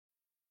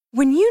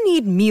When you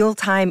need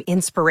mealtime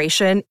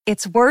inspiration,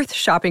 it's worth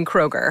shopping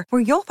Kroger,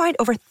 where you'll find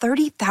over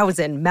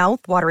 30,000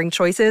 mouth-watering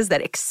choices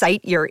that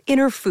excite your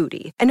inner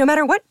foodie. And no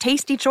matter what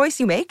tasty choice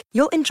you make,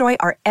 you'll enjoy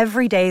our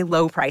everyday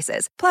low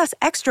prices, plus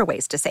extra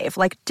ways to save,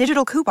 like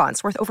digital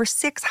coupons worth over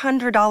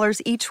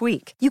 $600 each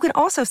week. You can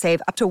also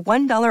save up to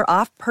 $1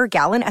 off per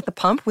gallon at the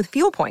pump with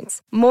fuel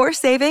points. More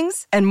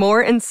savings and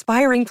more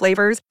inspiring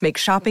flavors make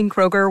shopping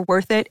Kroger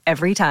worth it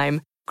every time.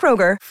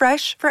 Kroger,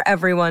 fresh for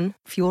everyone.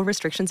 Fuel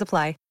restrictions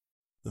apply.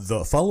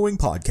 The following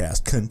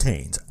podcast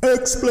contains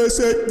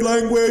explicit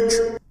language,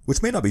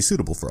 which may not be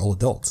suitable for all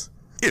adults.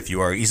 If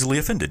you are easily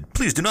offended,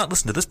 please do not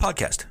listen to this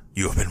podcast.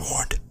 You have been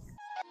warned.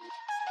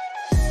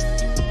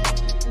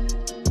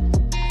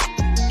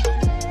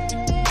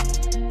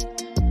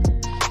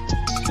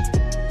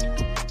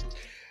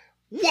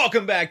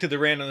 Welcome back to the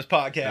Randomness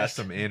Podcast. That's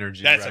some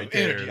energy. That's right some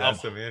there. energy. That's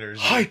I'm some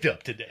energy. hyped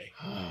up today.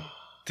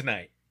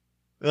 Tonight.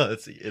 Well,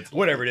 let's see. It's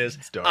whatever it is.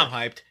 It's dark. I'm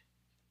hyped.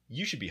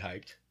 You should be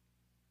hyped.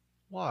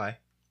 Why?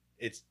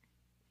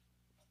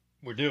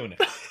 We're doing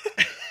it.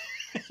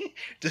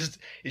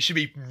 It should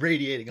be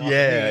radiating off.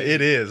 Yeah, it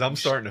is. I'm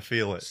starting to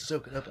feel it.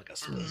 Soak it up like a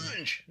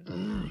sponge.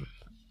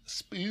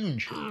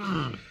 Sponge.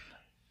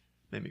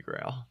 Made me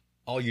growl.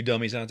 All you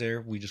dummies out there,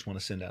 we just want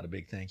to send out a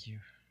big thank you.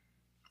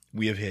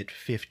 We have hit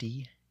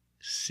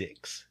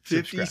 56.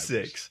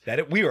 56.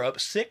 We are up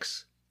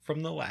 6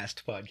 from the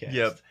last podcast.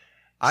 Yep.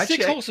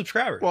 Six whole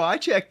subscribers. Well, I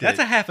checked it. That's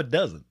a half a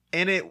dozen.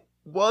 And it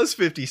was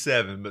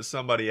 57, but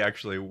somebody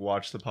actually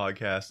watched the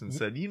podcast and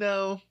said,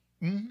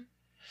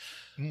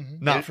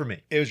 not for me.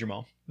 It was your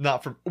mom.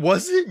 Not for...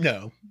 Was it?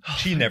 No.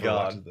 She never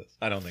watches this.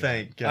 I don't think.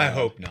 Thank God. I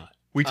hope not.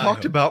 We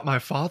talked about my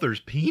father's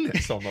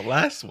penis on the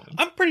last one.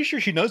 I'm pretty sure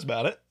she knows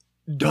about it.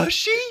 Does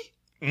she?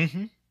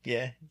 Mm-hmm.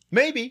 Yeah.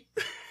 Maybe.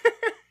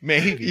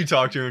 Maybe. You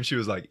talked to her and she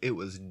was like, it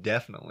was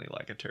definitely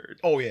like a turd.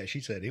 Oh, yeah.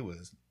 She said it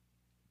was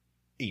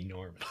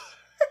enormous.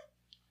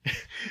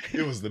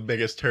 It was the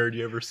biggest turd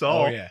you ever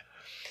saw. Oh, yeah.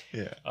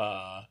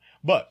 Yeah.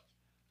 But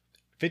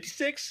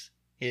 56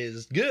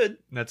 is good.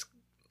 That's...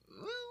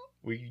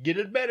 We can get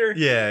it better.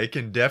 Yeah, it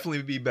can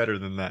definitely be better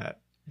than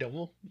that.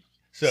 Double.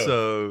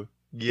 So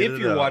if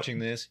you're watching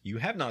this, you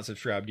have not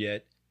subscribed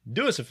yet,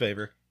 do us a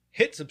favor.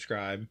 Hit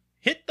subscribe.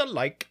 Hit the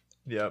like.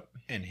 Yep.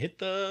 And hit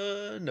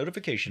the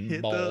notification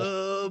hit ball.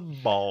 The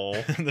ball.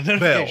 The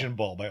notification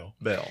ball bell.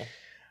 Bell.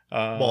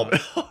 Ball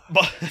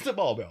bell. It's a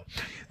ball bell.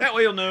 That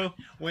way you'll know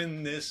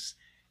when this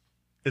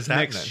is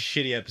next happening.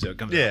 Shitty episode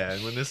comes out.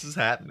 Yeah, when this is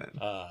happening.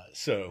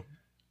 So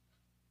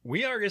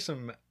we are getting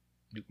some...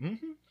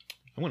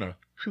 I'm going to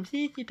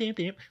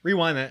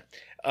rewind that.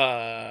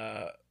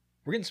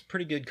 We're getting some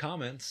pretty good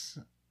comments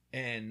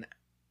and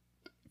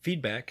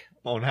feedback.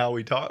 On how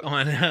we talk?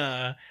 I'm going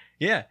to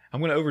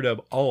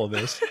overdub all of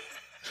this.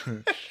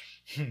 And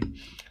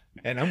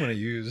I'm going to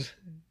use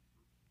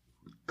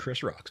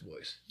Chris Rock's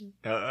voice.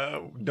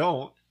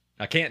 Don't.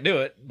 I can't do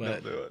it,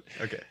 but... Don't do it.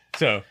 Okay.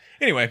 So,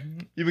 anyway.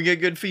 You've been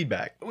getting good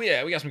feedback.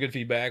 Yeah, we got some good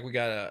feedback. We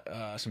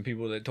got some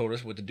people that told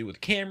us what to do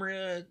with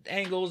camera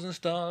angles and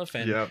stuff.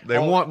 And yeah, they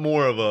want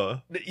more of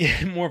a...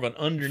 Yeah, more of an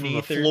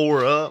underneath. From the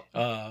floor up.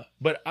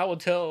 But I will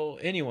tell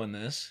anyone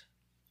this.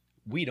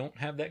 We don't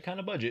have that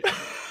kind of budget.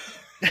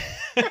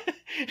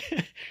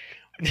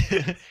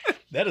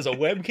 That is a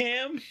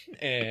webcam,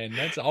 and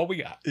that's all we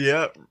got.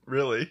 Yeah,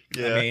 really.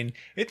 Yeah. I mean,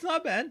 it's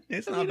not bad.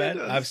 It's not bad.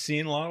 I've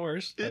seen a lot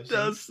worse. It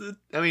does.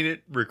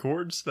 It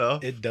records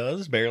stuff. It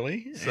does,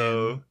 barely.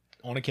 So,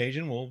 on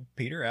occasion, we'll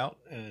peter out,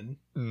 and,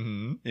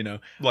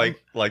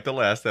 like the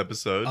last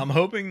episode. I'm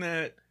hoping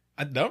that...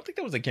 I don't think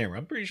that was a camera.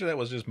 I'm pretty sure that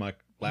was just my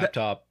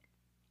laptop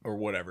or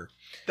whatever.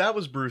 That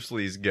was Bruce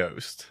Lee's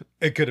ghost.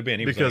 It could have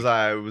been. Because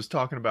I was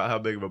talking about how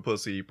big of a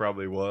pussy he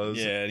probably was.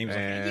 Yeah, and he was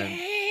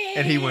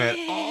and he went,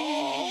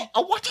 oh,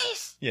 watch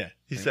this. Yeah.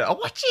 He said, oh,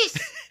 watch this.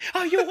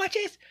 Oh, you watch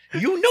this?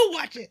 You know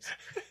watch this.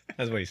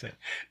 That's what he said.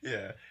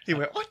 Yeah. He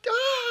went, what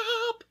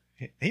up?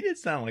 He did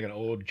sound like an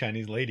old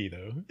Chinese lady,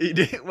 though. He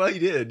did. Well, he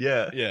did,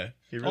 yeah. Yeah.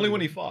 Really only when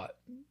he fought.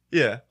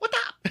 Yeah. What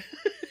up?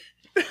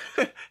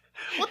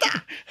 What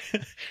up?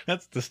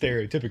 That's the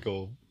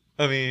stereotypical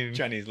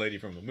Chinese lady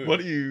from the movie. What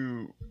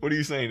are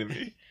you saying to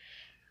me?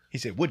 He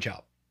said wood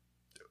chop.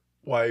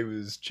 Why he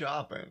was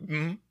chopping.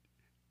 Mm-hmm.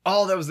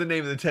 Oh, that was the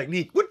name of the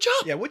technique. Wood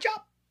chop. Yeah, wood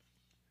chop.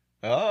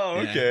 Oh,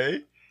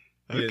 okay.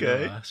 Yeah.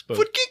 Okay.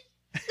 Foot kick.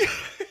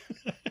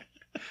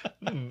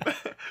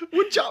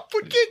 Wood chop,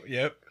 foot kick.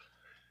 Yep.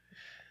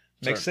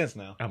 Makes sense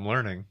now. I'm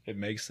learning. It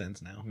makes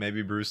sense now.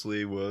 Maybe Bruce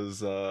Lee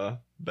was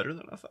better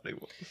than I thought he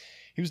was.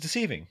 He was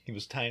deceiving. He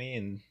was tiny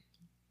and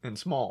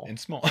small.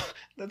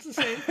 That's the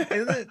same,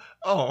 isn't it?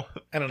 Oh,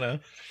 I don't know.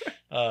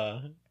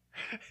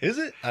 Is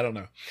it? I don't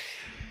know.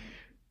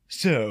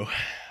 So,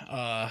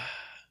 I'll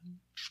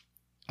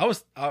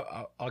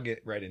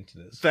get right into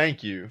this.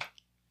 Thank you.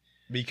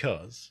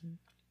 Because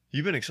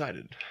you've been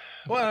excited.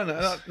 Well,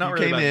 not you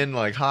really. came in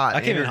like hot.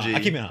 I came energy.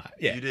 in hot.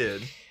 Yeah, you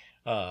did.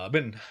 I've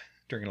been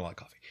drinking a lot of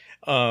coffee.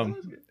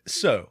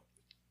 So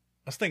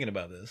I was thinking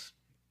about this.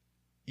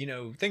 You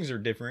know, things are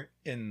different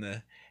in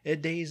the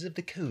days of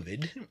the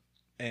COVID,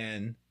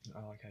 and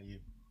I like how you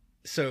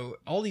So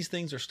all these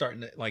things are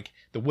starting to, like,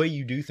 the way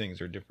you do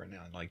things are different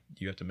now. Like,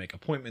 you have to make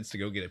appointments to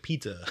go get a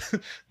pizza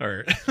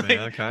or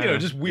like, Yeah, you know,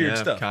 just weird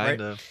stuff, right?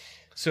 Kinda.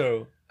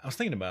 So I was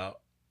thinking about,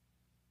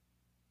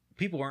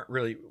 people aren't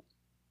really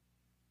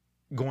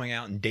going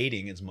out and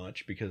dating as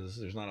much because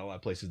there's not a lot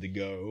of places to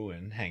go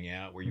and hang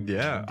out where you can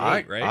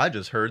date, right? I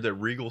just heard that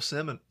Regal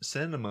Cinemas,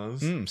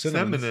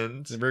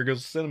 The Regal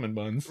cinnamon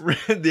buns.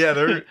 yeah,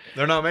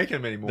 they're not making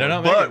them anymore. They're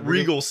not but making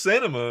Regal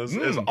Cinemas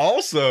is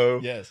also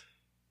Yes.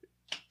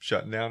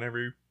 shutting down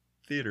every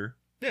theater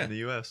Yeah. in the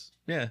U.S.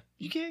 Yeah.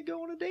 You can't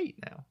go on a date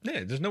now.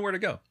 Yeah. There's nowhere to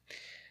go,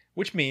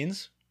 which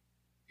means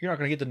you're not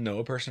going to get to know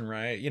a person,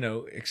 right? You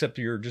know, except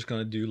you're just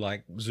going to do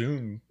like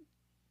Zoom.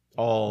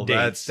 Oh,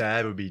 Dates.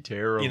 that would be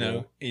terrible. You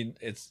know,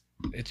 it's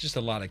just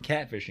a lot of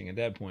catfishing at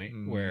that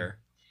point, where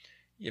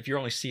if you're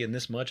only seeing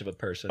this much of a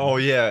person. Oh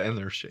yeah, and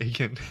they're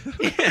shaking.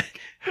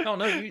 Oh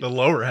no, the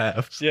lower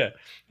halves. Yeah,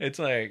 it's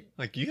like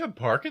you have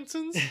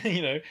Parkinson's.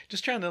 You know,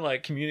 just trying to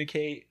like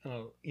communicate.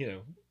 You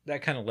know,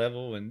 that kind of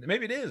level, and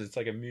maybe it is. It's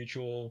like a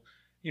mutual.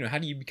 You know, how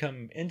do you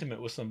become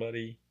intimate with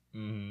somebody?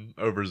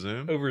 Over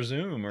Zoom. Over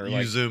Zoom, or you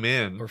like zoom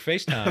in, or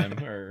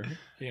FaceTime, or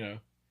you know,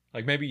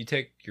 like maybe you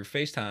take your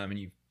FaceTime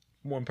and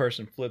one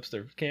person flips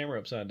their camera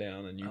upside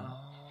down and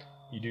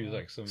you do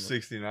like some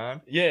 69.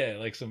 Yeah,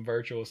 like some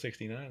virtual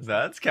 69.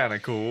 That's kind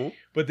of cool.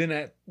 But then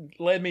that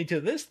led me to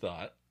this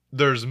thought.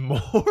 There's more.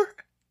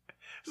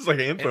 This is like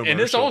an infomercial. And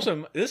this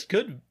also,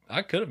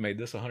 I could have made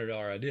this $100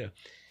 idea.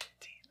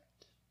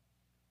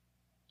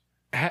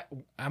 Damn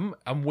it.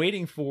 I'm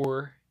waiting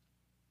for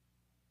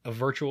a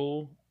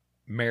virtual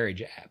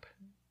marriage app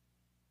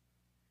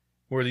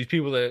where these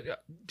people that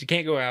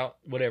can't go out,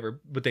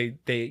 whatever, but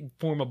they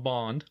form a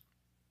bond.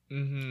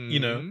 You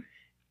know,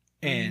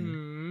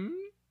 and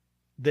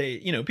they,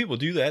 you know, people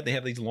do that. They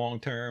have these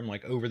long-term,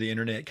 like over the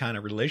internet kind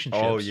of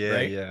relationships. Oh yeah,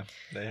 right? yeah,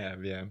 they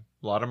have. Yeah,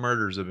 a lot of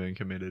murders have been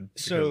committed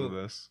because of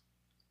this.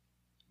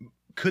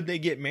 Could they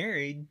get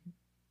married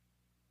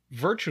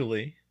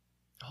virtually?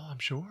 Oh, I'm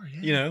sure.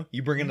 Yeah, you know,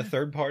 you bring in a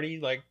third party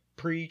like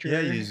preacher. Yeah,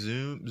 you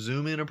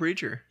zoom in a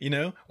preacher. You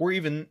know, or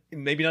even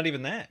maybe not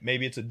even that.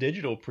 Maybe it's a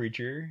digital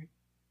preacher,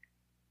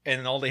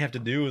 and all they have to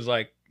do is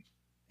like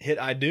hit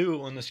 "I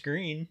do" on the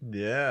screen.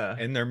 Yeah.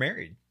 And they're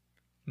married.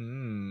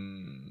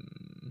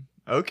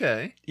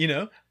 Okay. You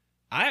know,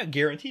 I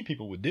guarantee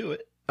people would do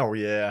it. Oh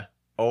yeah.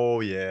 Oh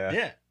yeah.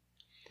 Yeah.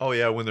 Oh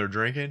yeah, when they're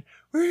drinking.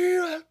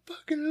 I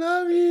fucking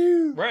love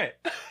you. Right.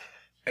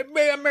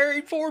 I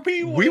married 4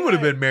 people. We would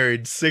have been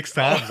married 6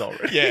 times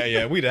already.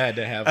 Yeah, we'd have had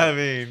to have.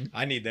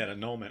 I need that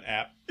annulment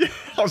app.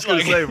 I was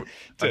going to say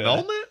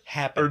annulment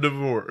happen or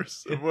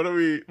divorce. What do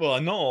we? Well,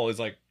 annul is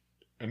like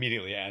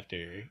immediately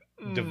after.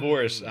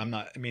 Divorce,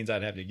 it means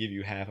I'd have to give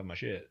you half of my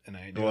shit, and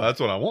I ain't doing it.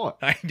 That's what I want.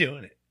 I ain't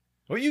doing it.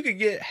 Well, you could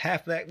get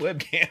half that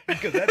webcam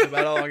because that's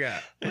about all I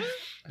got.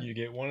 You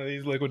get one of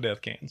these liquid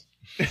death cans.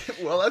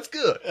 Well, that's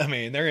good. I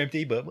mean, they're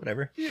empty, but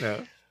whatever. You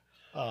know.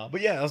 But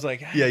yeah, I was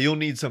like, yeah, you'll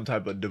need some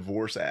type of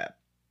divorce app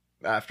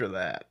after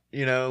that.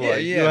 You know,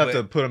 like yeah, you'll have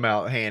to put them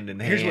out hand in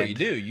hand. Here's what you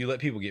do: you let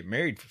people get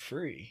married for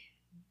free.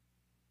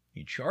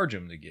 You charge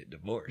them to get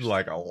divorced,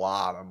 like a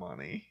lot of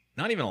money.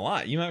 Not even a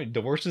lot. You know how many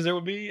divorces there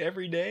would be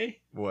every day?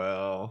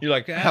 Well, you're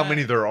like, how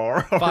many there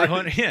are?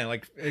 500. Yeah,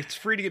 like it's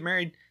free to get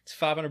married. It's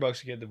 $500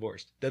 to get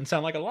divorced. Doesn't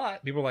sound like a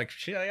lot. People are like,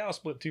 shit, I'll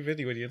split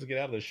 $250 with you. Let's get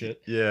out of this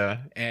shit. Yeah,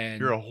 and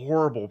you're a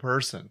horrible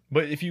person.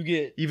 But if you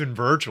get even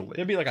virtually,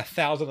 there'd be like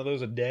 1,000 of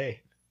those a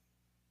day.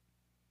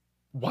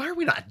 Why are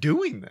we not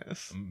doing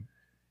this?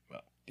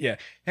 Well, yeah.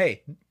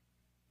 Hey,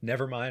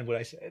 never mind what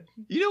I said.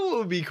 You know what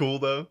would be cool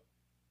though?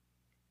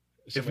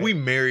 If we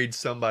married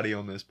somebody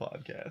on this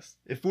podcast,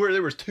 if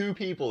there was 2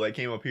 people that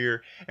came up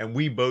here and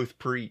we both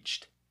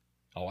preached.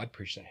 Oh, I'd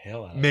preach the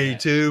hell out of Me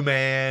too,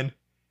 man.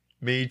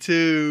 Me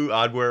too.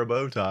 I'd wear a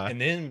bow tie. And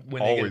then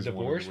when they get a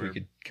divorce, we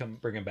could come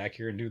bring them back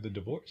here and do the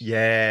divorce.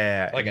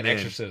 Yeah. Like an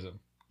exorcism.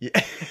 Yeah.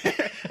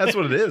 That's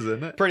what it is,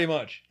 isn't it? Pretty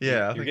much.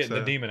 Yeah. You're getting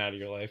the demon out of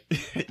your life.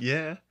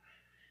 Yeah.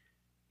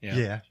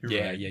 Yeah.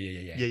 You're right.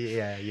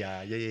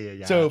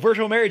 Yeah. So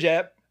virtual marriage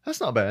app. That's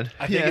not bad.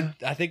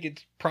 I think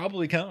it's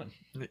probably coming.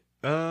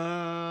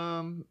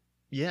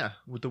 Yeah,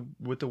 with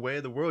the way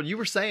of the world. You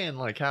were saying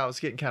like how it's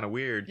getting kind of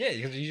weird. Yeah,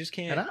 because you just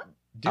can't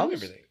I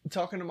was everything.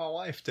 Talking to my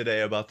wife today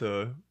about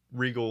the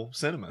Regal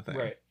Cinema thing.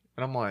 Right.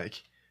 And I'm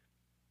like,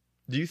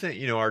 do you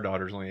think, our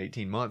daughter's only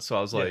 18 months, so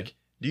I was like,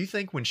 do you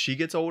think when she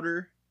gets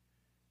older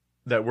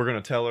that we're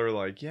going to tell her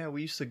like, yeah,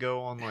 we used to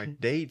go on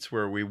like dates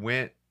where we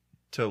went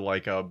to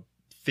like a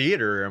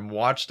theater and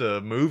watched a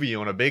movie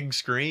on a big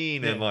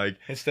screen and like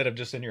instead of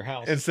just in your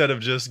house, instead of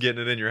just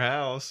getting it in your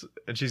house,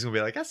 and she's gonna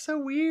be like, that's so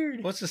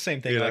weird. Well, it's the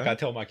same thing. Like I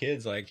tell my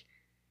kids, like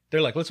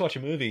they're like, let's watch a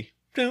movie,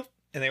 and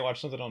they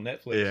watch something on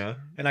Netflix. Yeah,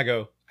 and I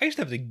go, I used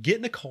to have to get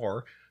in the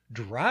car,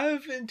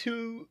 drive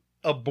into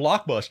a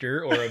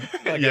Blockbuster or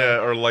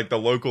or like the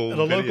local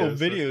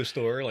video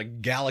store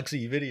like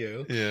Galaxy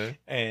Video,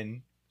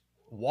 and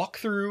walk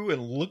through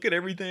and look at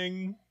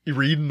everything. You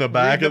read in the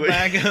back of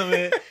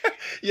it.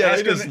 Yeah, they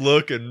Ask them, just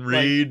look and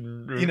like, read.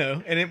 you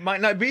know, and it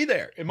might not be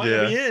there. It might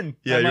not be in.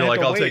 Yeah, I might you're have like,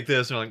 to I'll wait. take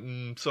this. And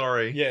you're like,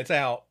 sorry. Yeah, it's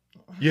out.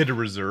 You had to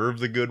reserve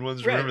the good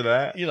ones. Right. Remember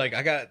that? You're like,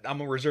 I'm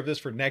gonna reserve this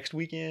for next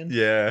weekend.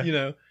 Yeah. You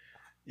know,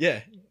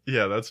 yeah.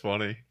 Yeah, that's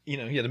funny. You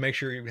know, you had to make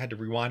sure you had to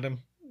rewind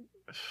them.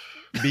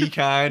 Be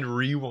kind,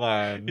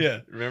 rewind. Yeah.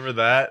 Remember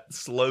that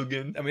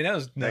slogan? I mean, that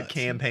was nuts. That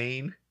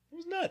campaign? It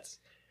was nuts.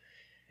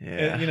 Yeah.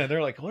 And, you know,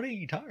 they're like, what are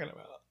you talking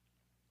about?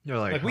 You're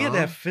like, we had to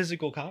have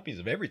physical copies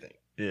of everything.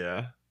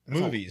 Yeah.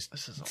 Movies,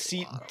 This is a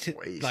lot of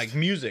waste. like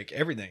music,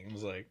 everything. It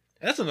was like,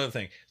 that's another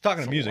thing. Talking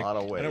That's to music. a lot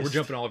of I know we're waste.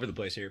 jumping all over the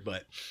place here,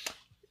 but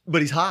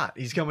But he's hot.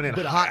 He's coming in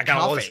hot. I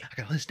got all coffee.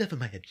 this stuff in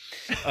my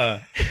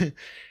head.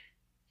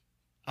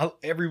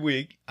 Every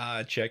week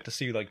I check to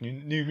see like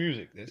new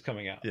music that's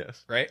coming out.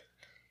 Yes. Right?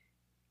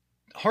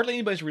 Hardly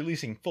anybody's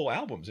releasing full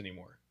albums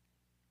anymore.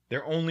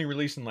 They're only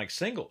releasing like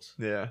singles.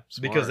 Yeah.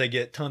 Because smart. they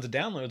get tons of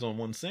downloads on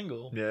one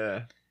single.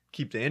 Yeah.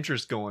 Keep the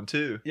interest going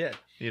too. Yeah.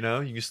 You know,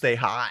 you can stay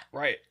hot.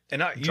 Right.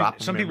 And Drop 'em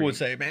some people every would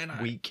say, man,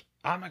 week.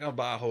 I'm not going to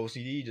buy a whole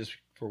CD just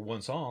for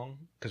one song.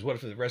 Because what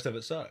if the rest of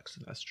it sucks?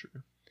 That's true.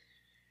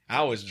 I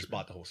always just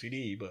bought the whole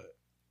CD, but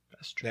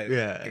That's true.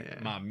 Yeah.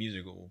 my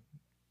musical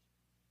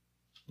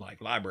like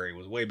library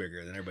was way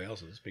bigger than everybody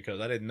else's because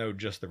I didn't know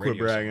just the radio.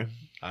 Quit bragging.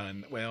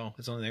 Song. Well,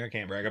 it's the only thing I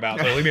can't brag about.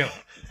 So leave me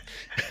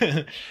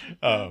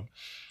alone.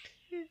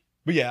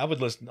 But yeah, I would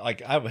listen.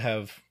 Like I would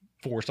have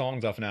 4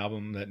 songs off an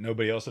album that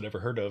nobody else had ever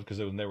heard of because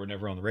they were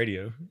never on the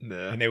radio,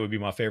 Yeah. and they would be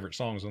my favorite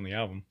songs on the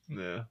album.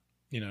 Yeah.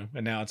 You know,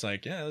 and now it's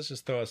like, yeah, let's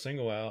just throw a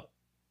single out,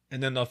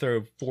 and then they'll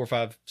throw 4,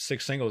 5,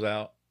 6 singles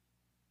out,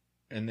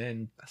 and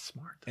then That's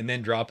smart. and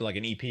then drop like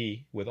an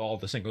EP with all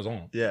the singles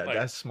on. Yeah, Like,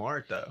 that's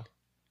smart though.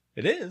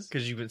 it is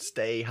Because you can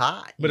stay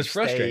hot. But You it's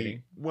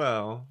frustrating.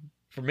 Well,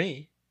 for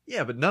me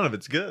yeah, but none of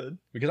it's good.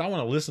 because I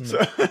want to listen. So,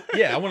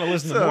 Yeah, I want to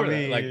listen to so, more. I Of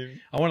that. Like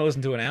mean, I want to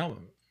listen to an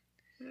album.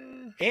 eh,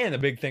 And the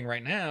big thing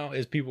right now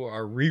is people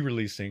are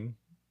re-releasing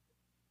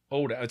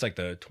old. It's like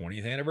the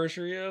 20th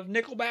anniversary of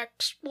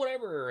Nickelback's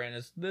whatever, and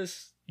it's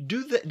this.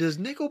 does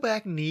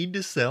Nickelback need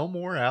to sell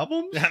more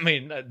albums? I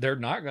mean, they're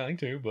not going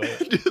to,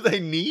 but Do they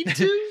need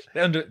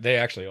to? they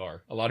actually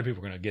are. A lot of people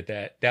are going to get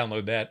that,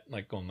 download that,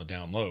 like on the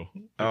down low.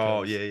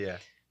 Oh, because yeah.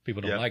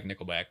 people don't Yep. like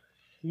Nickelback.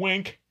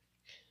 Wink.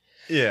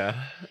 Yeah.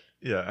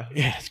 Yeah.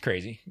 Yeah, it's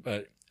crazy,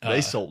 but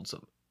They sold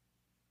some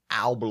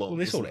albums. Well,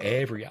 they sold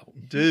every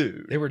album,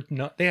 Dude. They were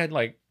not. They had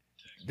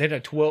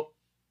 12.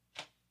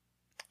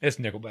 It's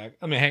Nickelback.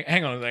 I mean,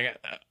 hang on a second.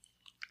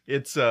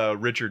 It's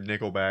Richard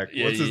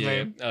Nickelback. What's his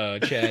name?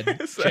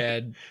 Chad. So-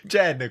 Chad.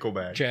 Chad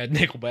Nickelback. Chad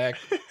Nickelback.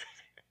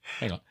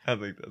 Hang on. I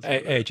think that's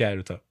Hey, Chad,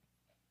 what's up?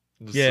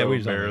 This is Yeah, so we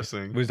was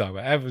embarrassing.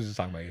 I was just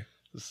talking about you.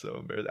 This is so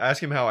embarrassing.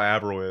 Ask him how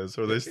Avril is.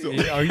 Are they still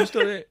Are you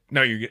still there?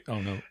 No, you get.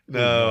 Oh no.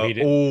 No. he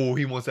didn't.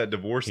 He wants that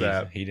divorce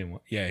app. He didn't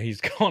want. Yeah, he's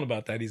calling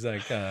about that. He's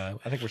like, I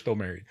think we're still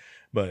married.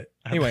 But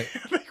anyway,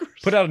 I think we're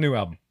put out a new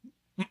album.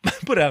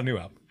 Put out a new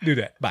album. Do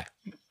that. Bye.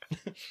 I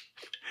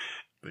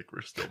think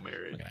we're still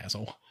married. Like an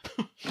asshole.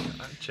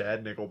 I'm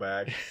Chad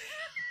Nickelback.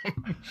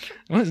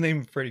 What's his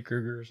name? Freddy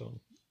Krueger or something.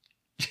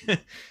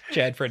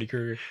 Chad Freddy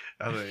Krueger.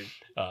 I think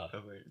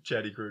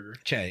Chatty Krueger.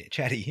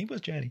 Chatty. He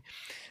was chatty.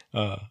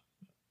 All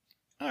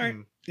right.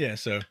 Yeah.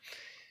 So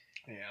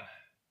Yeah.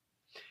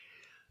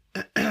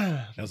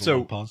 that was a So,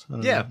 long pause. I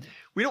don't yeah, know.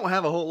 we don't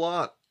have a whole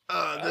lot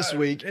this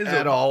week is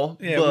at it- all.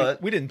 Yeah,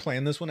 but we didn't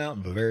plan this one out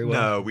very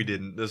well. no, we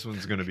didn't. This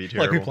one's going to be Like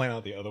terrible. we plan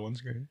out the other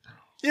ones. Great.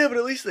 Yeah, but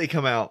at least they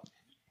come out.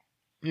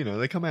 You know,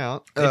 they come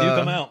out. They do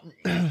come out.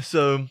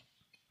 So,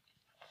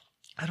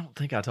 I don't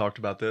think I talked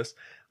about this.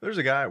 There's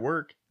a guy at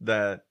work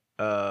that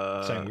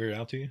Saying weird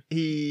out to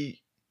you.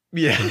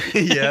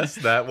 yes,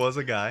 that was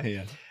a guy.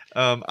 Yeah.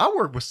 I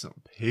work with some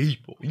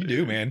people. You dude.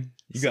 do, man.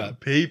 You Some got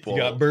people. You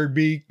got Bird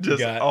Beak. You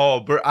got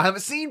I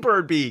haven't seen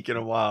Bird Beak in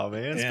a while,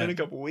 man. It's Yeah. been a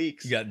couple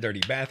weeks. you got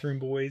Dirty Bathroom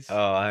Boys.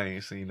 Oh, I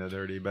ain't seen the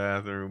Dirty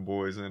Bathroom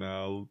Boys in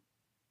a.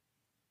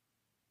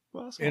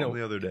 Well, I saw them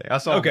the other day. I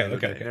saw them the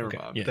other day. Never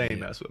mind. Yeah, they ain't yeah.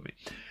 mess with me.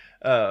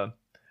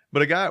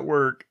 But a guy at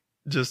work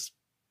just.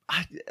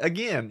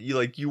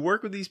 You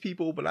work with these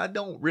people, but I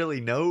don't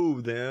really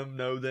know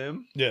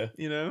them. Yeah.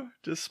 You know,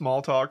 just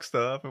small talk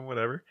stuff and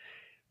whatever.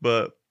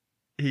 But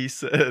he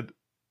said,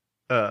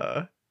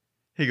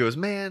 he goes,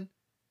 man,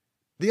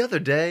 the other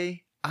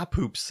day I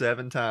pooped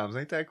 7 times.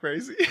 Ain't that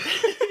crazy?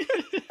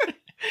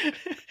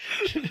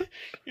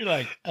 You're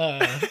like,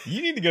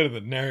 you need to go to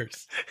the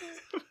nurse.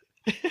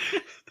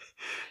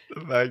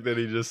 The fact that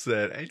he just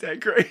said, ain't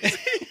that crazy?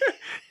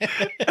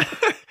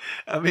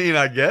 I mean,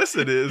 I guess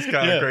it is kind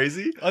of Yeah.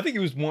 crazy. I think he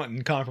was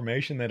wanting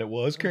confirmation that it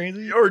was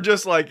crazy. Or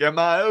just like, am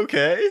I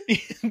okay?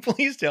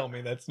 Please tell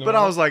me that's But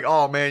normal. I was like,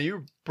 oh man,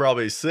 you're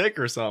probably sick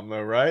or something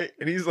though, right?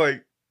 And he's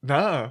like,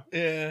 no.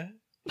 yeah.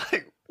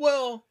 Like,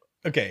 Well,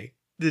 okay.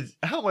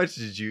 how much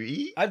did you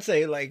eat? I'd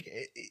say like,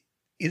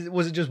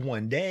 was it just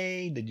one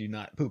day? Did you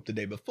not poop the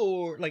day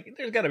before? Like,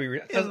 there's got to be.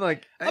 And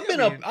like, I've been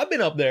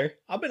up there.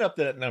 I've been up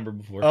to that number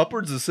before.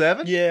 upwards of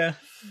 7? Yeah.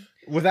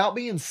 Without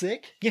being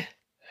sick?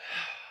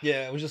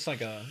 Yeah, it was just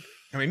like a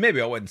I mean,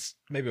 maybe I was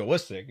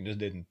sick and just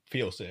didn't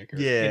feel sick. Or,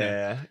 Yeah. You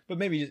know, but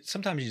maybe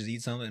sometimes you just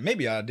eat something.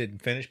 Maybe I didn't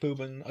finish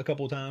pooping a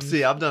couple of times.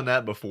 See, I've done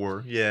that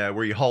before. Yeah,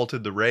 where you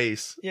halted the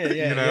race. Yeah.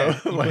 You know,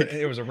 like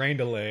it was a rain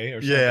delay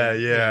or something.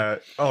 Yeah.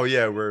 Oh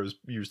yeah, where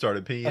you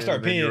started peeing. I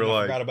started peeing. You were And I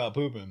like, forgot about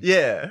pooping.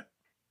 yeah,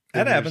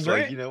 that happens,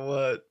 right? Like, you know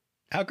what?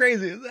 How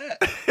crazy is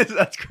that?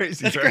 That's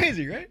crazy. That's right?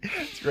 crazy, right?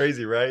 It's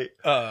crazy, right?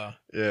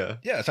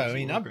 Yeah. So I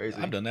mean, crazy.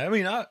 I've done that. I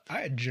mean, I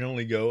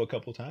generally go a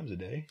couple times a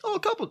day. Oh, a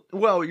couple.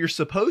 Well, you're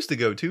supposed to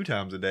go 2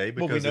 times a day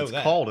because it's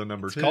called a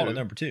number 2. It's called a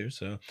number 2.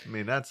 So I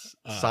mean, that's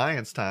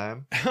science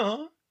time.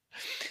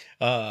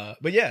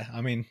 But yeah,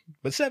 I mean,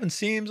 but 7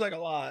 seems like a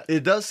lot.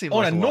 It does seem on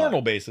like a a normal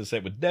lot. basis.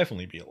 It would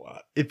definitely be a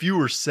lot. If you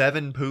were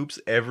 7 poops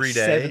every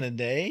day, 7 a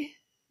day.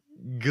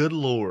 Good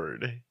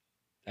Lord.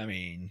 I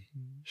mean,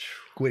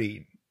 quit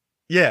eating.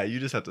 Yeah, you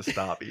just have to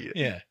stop eating.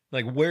 Yeah,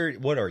 like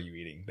what are you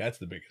eating? That's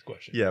the biggest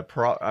question. Yeah,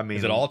 I mean,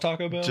 is it all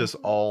Taco Bell? Just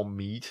all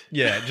meat.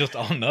 Yeah, just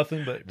all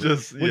nothing. But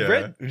just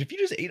if you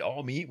just ate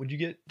all meat, would you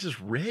get just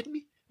red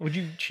meat? Would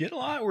you shit a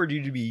lot, or would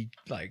you be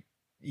like?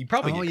 You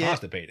probably get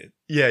constipated.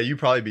 Yeah, you'd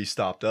probably be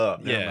stopped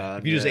up. Yeah,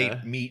 if you just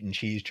ate meat and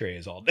cheese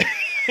trays all day,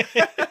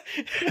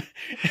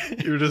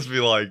 you would just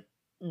be like,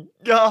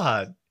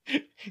 God.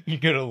 You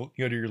go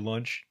to your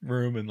lunch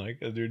room and like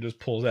a dude just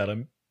pulls out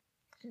a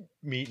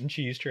meat and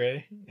cheese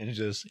tray and it's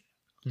just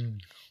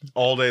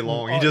all day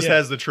long. He just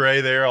has the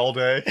tray there all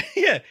day.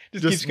 Yeah,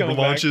 just keeps coming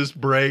lunches,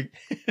 back. break,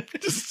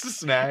 just a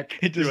snack,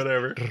 just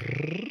whatever.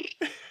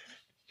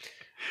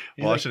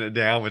 Washing it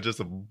down with just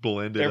a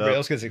blended. Everybody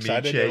else gets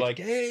excited. They're like,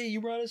 "Hey, you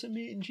brought us a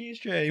meat and cheese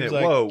tray." He was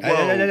like, whoa,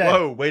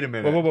 wait a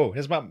minute. Whoa.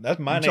 That's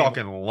my name. You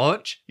talking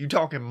lunch? You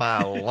talking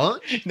my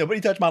lunch?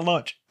 Nobody touched my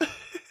lunch.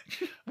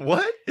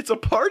 What? It's a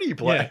party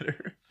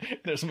platter.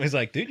 Yeah. Somebody's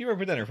like, "Dude, you ever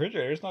put that in the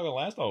refrigerator? It's not gonna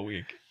last all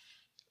week."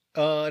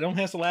 It don't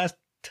have to last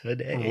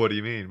today. What do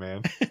you mean,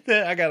 man?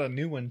 I got a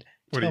new one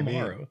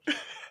tomorrow.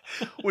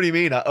 What do you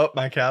mean? I up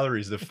my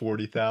calories to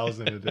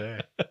 40,000 a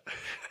day.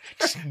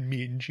 Just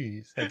meat and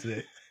cheese. That's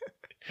it.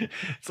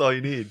 That's all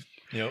you need.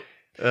 Yep.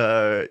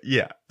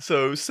 Yeah.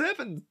 So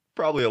 7,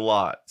 probably a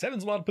lot.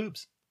 7's a lot of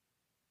poops.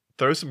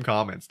 Throw some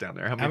comments down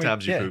there. How many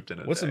times you pooped in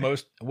a day? What's the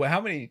most? Well,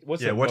 how many?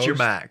 What's your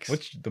max?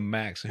 What's the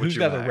max? Who's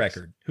got the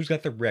record? Who's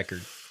got the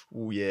record?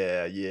 Oh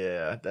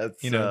yeah.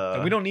 That's we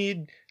don't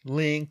need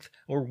length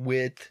or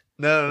width.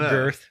 No.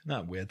 Girth,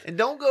 not width. And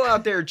don't go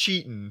out there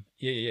cheating.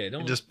 Yeah.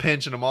 Don't just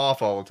pinching them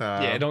off all the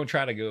time. Yeah, don't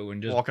try to go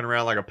and just walking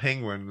around like a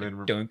penguin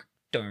and dunk.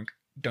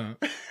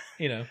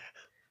 You know.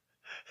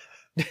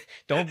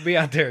 Don't be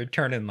out there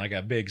turning like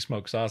a big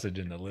smoked sausage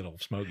into little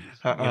smokies.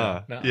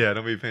 No. Yeah,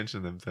 don't be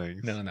pinching them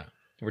things. No.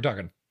 We're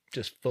talking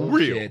just full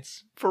real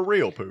shits. For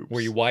real poops.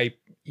 Where you wipe,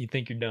 you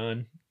think you're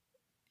done.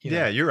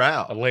 You're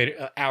out.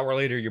 An hour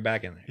later, you're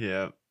back in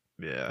there.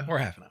 Yeah. Or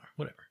half an hour,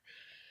 whatever.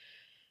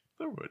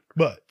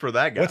 But for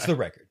that guy. What's the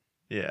record?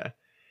 Yeah.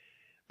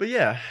 But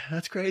yeah,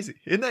 that's crazy.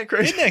 Isn't that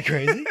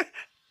crazy?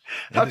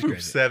 I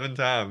pooped 7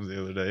 times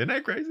the other day. Isn't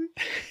that crazy?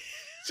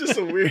 It's just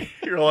so weird.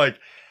 You're like,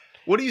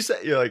 what do you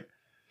say? You're like,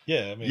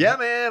 yeah,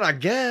 man, I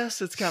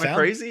guess it's kind of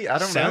crazy. I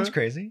don't know. Sounds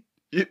crazy.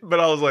 But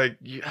I was like,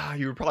 you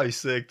were probably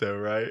sick though,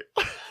 right?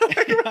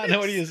 I know.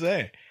 What do you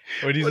say?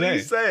 What do you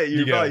say?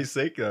 You're probably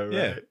sick though, right?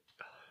 Yeah.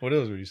 What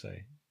else would you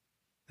say?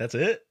 That's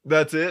it?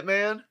 That's it,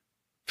 man?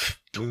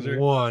 Loser.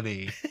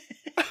 20.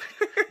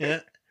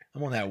 Yeah.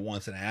 I'm on that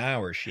once an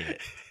hour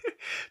shit.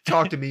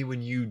 Talk to me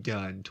when you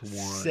done 20.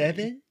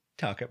 7?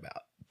 Talk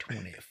about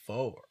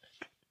 24.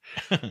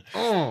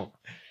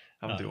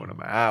 I'm doing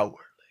them hourly.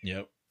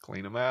 Yep.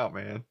 Clean them out,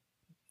 man.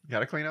 You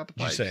gotta clean out the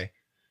pipes. You say,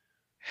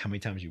 how many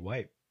times you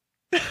wipe?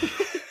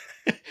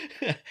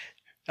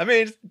 I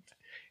mean,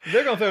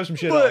 they're gonna throw some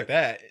shit out like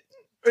that.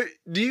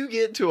 Do you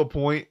get to a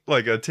point,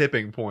 like a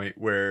tipping point,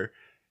 where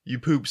you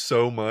poop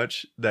so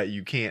much that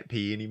you can't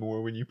pee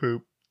anymore when you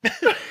poop?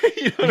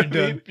 You know what I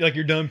mean? Like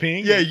you're done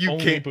peeing? Yeah, you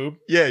can't poop.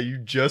 Yeah, you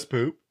just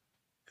poop.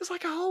 It's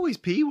like I always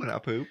pee when I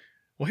poop.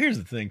 Well, here's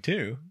the thing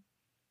too.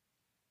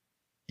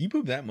 You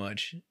poop that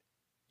much,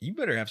 you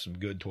better have some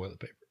good toilet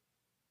paper.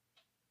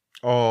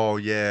 Oh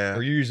yeah.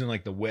 Or you're using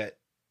like the wet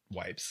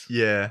wipes.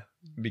 Yeah.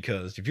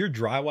 Because if you're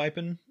dry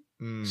wiping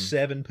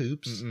 7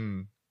 poops,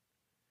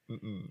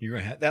 you're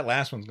gonna have that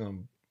last one's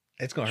gonna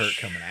hurt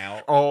coming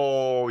out.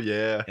 Oh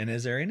yeah. And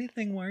is there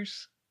anything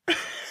worse?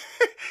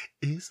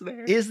 Is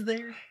there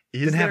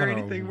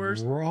anything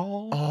worse?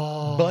 Raw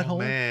butthole?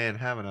 Man,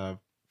 having a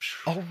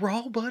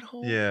raw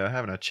butthole? Yeah,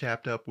 having a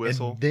chapped up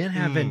whistle. And then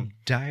having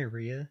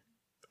diarrhea.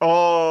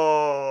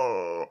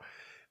 Oh,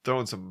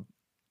 throwing some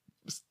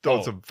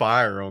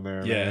fire on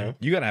there. Yeah, man.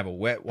 You gotta have a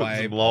wet wipe.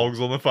 Put some logs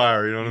on the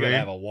fire. You know what I mean? You gotta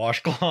have a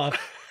washcloth,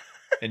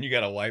 and you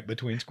gotta wipe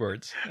between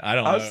squirts. I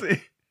don't know.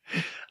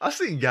 I've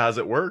seen guys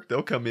at work.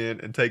 They'll come in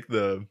and take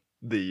the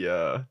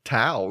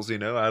towels,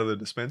 out of the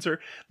dispenser.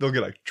 They'll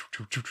get like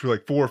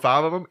 4 or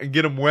 5 of them and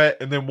get them wet,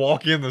 and then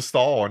walk in the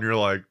stall, and you're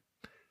like,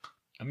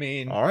 I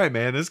mean, all right,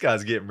 man, this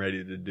guy's getting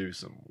ready to do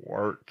some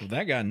work. Well,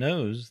 that guy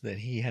knows that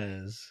he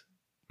has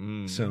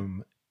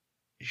some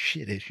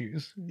shit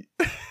issues.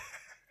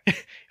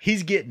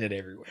 He's getting it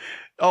everywhere.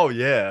 Oh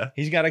yeah.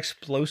 He's got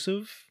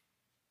explosive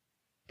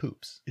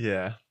poops.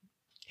 Yeah.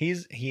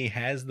 He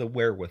has the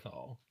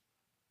wherewithal.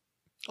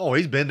 Oh,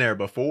 he's been there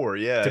before.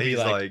 Yeah. To be He's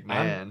like,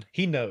 man,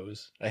 he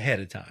knows ahead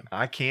of time.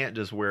 I can't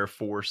just wear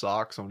 4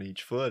 socks on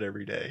each foot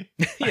every day.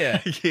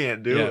 Yeah. I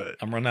can't do it.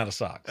 I'm running out of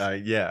socks.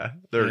 Yeah.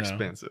 They're You know.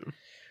 expensive.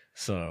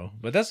 So,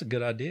 but that's a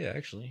good idea,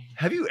 actually.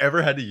 Have you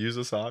ever had to use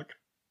a sock?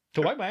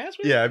 To wipe my ass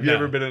with? Yeah. Have you No.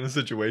 ever been in a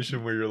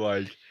situation where you're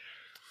like,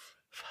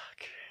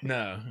 fuck?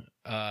 No.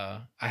 I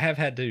have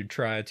had to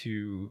try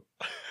to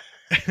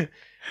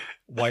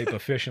wipe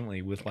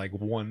efficiently with like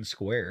one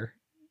square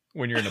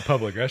when you're in a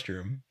public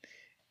restroom.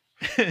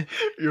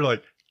 You're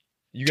like,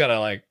 You gotta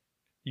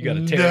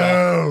tear it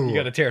off. You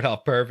gotta tear it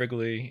off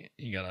perfectly.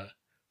 You gotta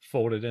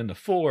fold it into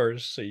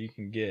 4s so you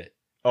can get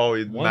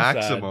one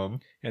maximum.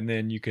 side, and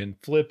then you can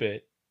flip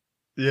it.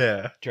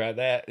 Yeah. Try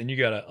that, and you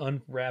gotta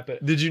unwrap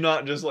it. Did you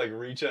not just like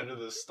reach under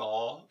the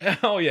stall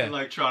Oh yeah, and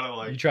like try to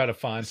like you try to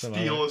find some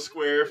steal a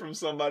square from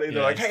somebody? They're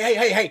Yeah. like,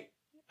 hey.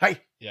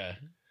 Yeah,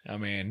 I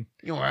mean,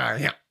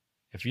 Yeah.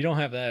 if you don't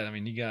have that, I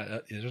mean, you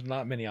got there's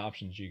not many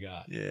options you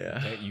got. Yeah.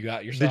 Okay, you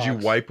got your Did you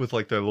socks, wipe with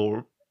like the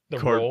little the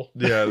roll?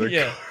 Yeah, the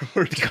Yeah.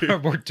 cardboard The tube.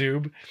 cardboard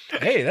tube.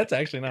 Hey, that's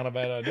actually not a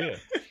bad idea.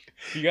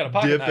 You got a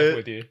pocket Dip knife it.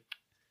 with you.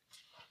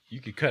 You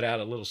could cut out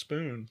a little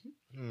spoon,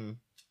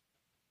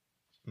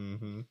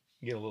 Mm-hmm.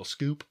 get a little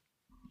scoop.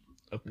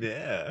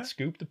 Yeah.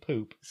 Scoop the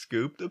poop.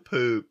 Scoop the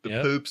poop. The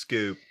Yep. poop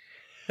scoop.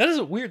 That is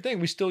a weird thing.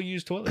 We still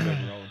use toilet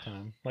paper all the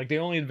time. Like the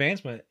only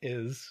advancement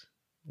is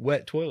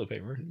wet toilet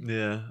paper.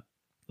 Yeah.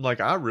 Like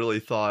I really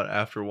thought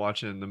after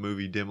watching the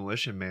movie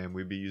Demolition Man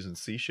we'd be using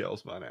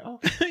seashells by now.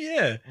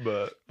 Yeah,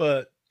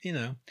 but you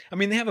know, I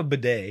mean, they have a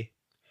bidet,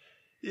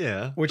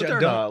 Yeah. Which but I they're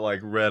don't- not like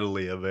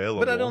readily available.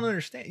 but I don't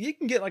understand. You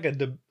can get like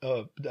an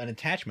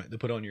attachment to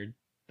put on your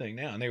thing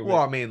now, and Well,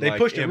 I mean, they like,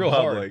 pushed it in real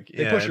hard. public,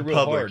 They pushed it in real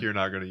public, hard. you're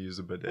not going to use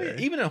a Yeah, bidet.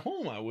 even at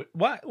home, I would.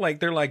 Why? Like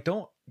they're like,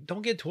 don't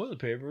get toilet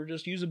paper.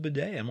 Just use a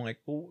bidet. I'm like,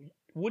 well,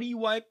 what do you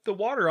wipe the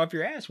water off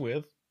your ass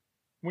with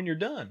when you're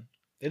done?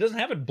 It doesn't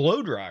have a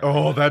blow dryer.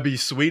 Oh, that'd be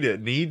sweet.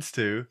 It needs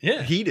to.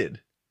 Yeah.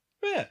 Heated.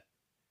 Yeah.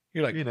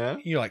 You're like, You know?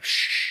 You're like,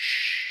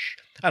 shh.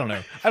 I don't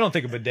know. I don't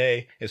think a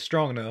bidet is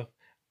strong enough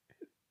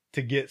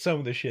to get some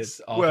of the shit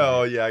off.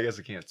 Well, of it. yeah, I guess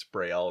I can't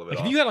spray all of it Like,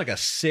 off. if you got like a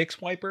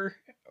 6 wiper,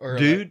 or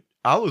Dude, like,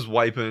 I was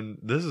wiping.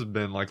 This has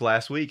been like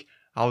last week.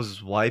 I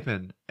was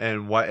wiping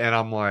and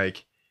I'm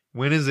like,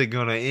 when is it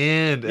gonna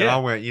end? And Yeah. I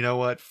went, you know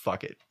what?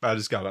 Fuck it. I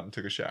just got up and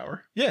took a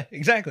shower. yeah,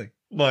 exactly.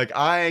 Like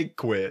I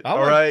quit. I all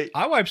wiped- right,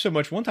 I wiped so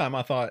much one time.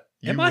 I thought,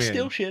 You am I win.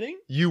 still shitting?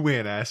 you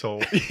win,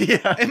 asshole.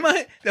 Yeah,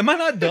 Am I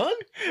not done?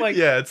 Like,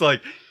 yeah. It's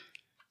like,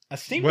 I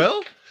seem.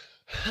 well,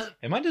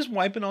 Am I just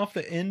wiping off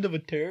the end of a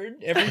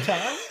turd every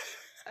time?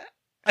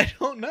 I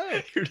don't know.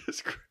 you're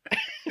just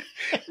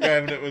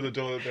grabbing it with the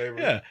toilet paper.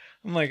 Yeah,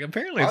 I'm like,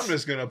 apparently I'm it's,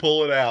 just gonna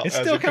pull it out. it's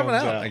as still it coming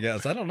comes out. I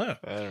guess I don't know.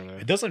 I don't know.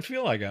 It doesn't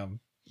feel like I'm.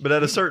 But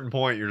at a certain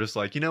point, you're just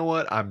like, you know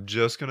what? I'm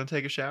just gonna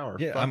take a shower.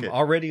 Yeah, Fuck I'm it.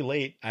 already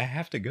late. I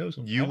have to go.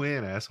 Sometime. You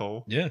win,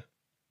 asshole. Yeah,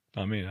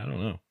 I mean, I don't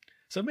know.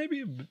 So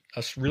maybe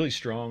a really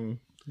strong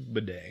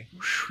bidet.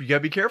 You gotta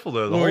be careful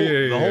though. The Oh, whole yeah,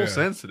 the yeah. whole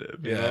sensitive.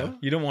 You Yeah, know?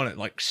 you don't want it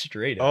like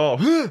straight up.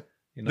 Oh,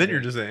 You know, then you're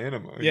just an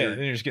animal. yeah. You're-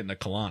 Then you're just getting a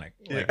colonic.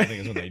 Like, Yeah. I think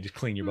it's when they just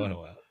clean your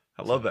butthole out.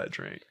 I love that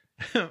drink.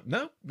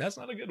 No, that's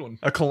not a good one.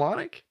 A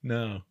colonic?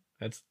 No,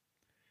 that's.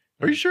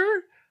 Are you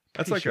sure?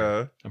 That's Pretty like sure.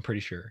 a I'm pretty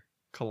sure.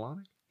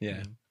 colonic.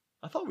 Yeah,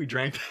 I thought we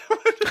drank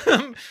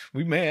that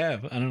we may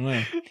have. I don't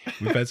know.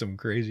 We've had some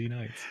crazy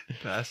nights.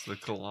 That's the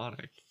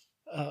colonic.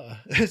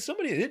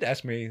 Somebody did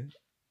ask me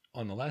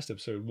on the last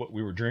episode what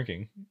we were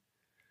drinking,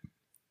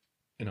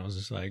 and I was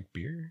just like,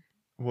 beer.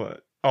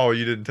 What? Oh,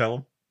 you didn't tell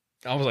him?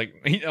 I was like,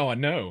 oh, I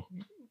know.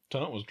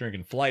 Tunt was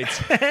drinking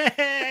flights.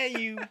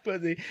 You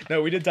pussy.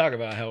 No, we did talk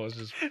about how it was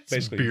just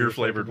basically beer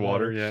flavored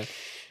water. Yeah.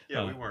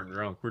 Yeah, Uh, we weren't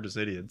drunk. We're just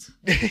idiots.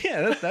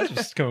 Yeah, that's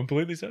just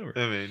completely sober.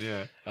 I mean,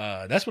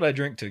 yeah. That's what I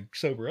drink to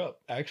sober up,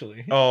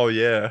 actually. Oh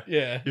yeah.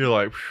 Yeah. You're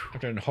like,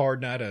 After a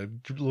hard night of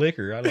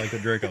liquor, I like to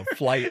drink a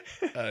flight,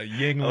 I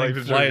Yingling like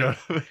to flight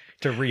drink.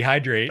 to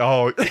rehydrate.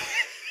 Oh,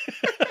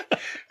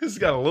 it's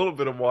got a little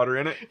bit of water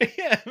in it.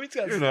 Yeah, I mean, it's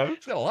You know.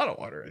 got a lot of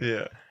water in it.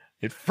 Yeah.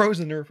 It froze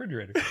in the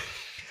refrigerator.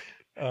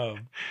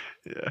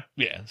 Yeah.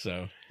 Yeah,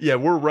 so Yeah,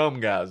 we're rum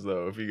guys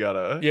though. If you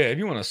gotta, yeah, if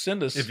you want to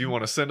send us, if you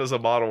want to send us a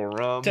bottle of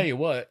rum, tell you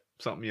what,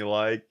 something you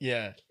like.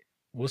 yeah,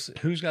 we'll see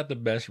who's got the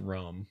best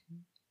rum.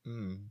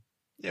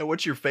 Yeah,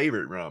 what's your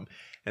favorite rum?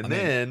 And I mean-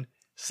 then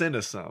send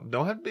us some.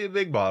 Don't have to be a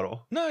big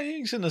bottle. No, you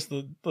can send us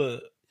the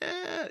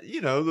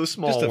You know, the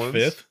small just a ones.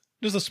 fifth,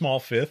 just a small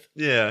fifth.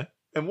 Yeah,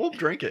 and we'll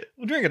drink it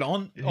We'll drink it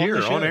on here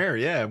the show. on air.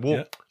 Yeah, we'll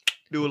Yeah.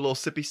 do a little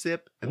sippy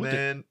sip, and We'll do-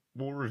 then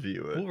we'll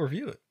review it. We'll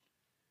review it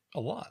a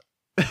lot.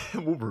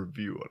 We'll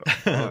review it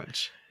a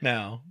bunch.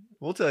 Now,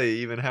 We'll tell you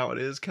even how it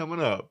is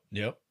coming up.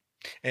 yep.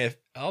 And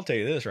I'll tell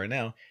you this right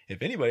now: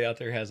 if anybody out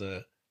there has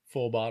a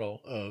full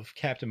bottle of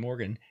Captain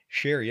Morgan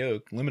Sherry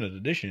Oak Limited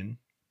Edition,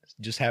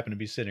 just happened to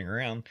be sitting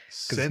around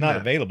because it's not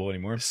available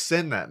anymore,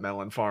 Send that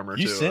melon farmer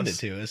you to send us.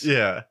 it to us,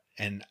 Yeah,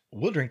 and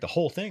we'll drink the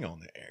whole thing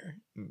on the air.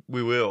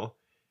 we will.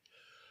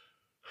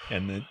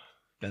 and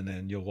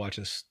then you'll watch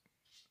us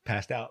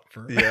passed out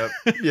for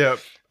Yep.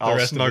 I'll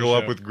rest of the snuggle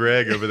up show. with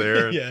Greg over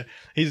there. Yeah,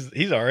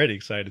 he's already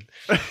excited.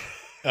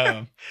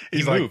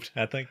 He's like, moved,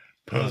 I think.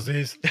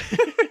 Pussies.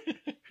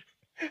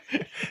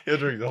 He'll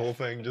drink the whole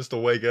thing just to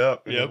wake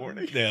up in the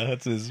morning. Yeah,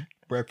 that's his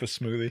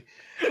breakfast smoothie.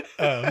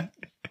 But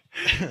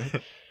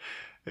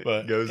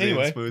goes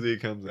anyway, in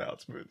smoothie, comes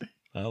out smoothie.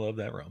 I love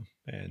that rum,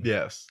 and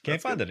Yes,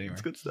 can't find good. it anywhere.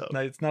 It's good stuff.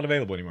 It's not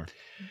available anymore.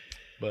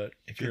 But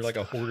if you're like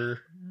a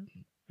hoarder,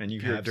 and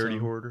You're a have dirty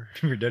some, hoarder.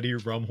 you're a dirty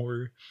rum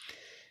hoarder,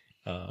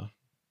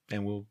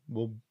 and we'll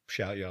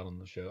shout you out on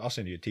the show. I'll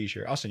send you a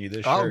T-shirt. I'll send you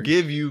this. I'll shirt.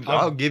 give you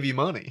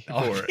money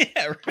for it.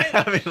 Yeah,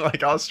 right. I mean,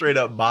 like I'll straight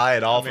up buy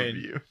it off of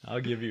you.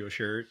 I'll give you a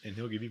shirt, and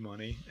he'll give you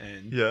money,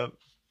 and Yep.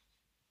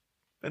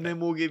 And then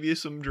we'll give you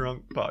some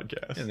drunk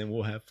podcasts. and then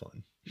we'll have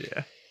fun.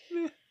 Yeah.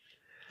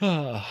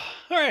 All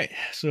right.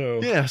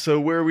 So Yeah. So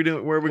where are we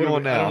doing? Where are we what do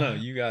going now? I don't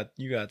know. You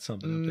got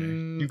something up there.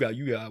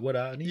 You got what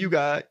I need. You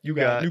got new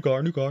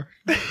car.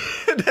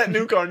 that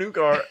new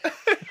car.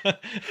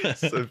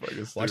 So fucking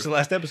Watch stupid. the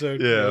last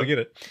episode. Yeah. You'll get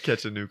it.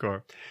 Catch a new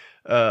car.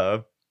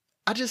 There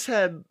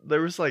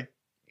was like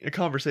a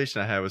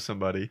conversation I had with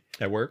somebody.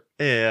 At work.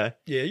 Yeah.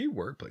 Yeah, your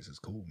workplace is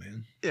cool,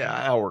 man. Yeah,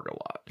 I work a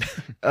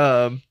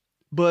lot.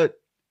 But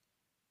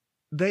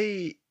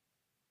they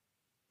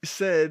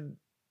said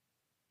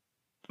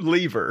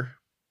lever.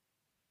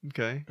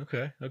 Okay.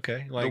 Okay.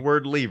 The Like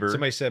word lever.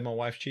 somebody said my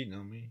wife's cheating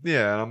on me.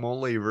 Yeah, and I'm gonna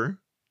leave her.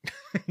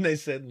 They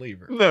said leave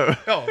her. No.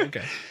 Oh,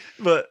 okay.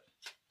 But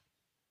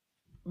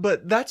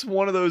that's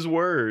one of those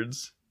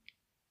words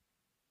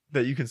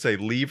that you can say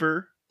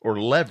lever or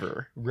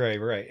lever.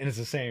 Right. And it's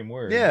the same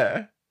word.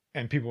 Yeah.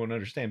 And people would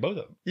understand both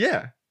of them.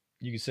 Yeah.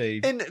 You can say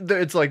And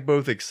it's like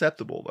both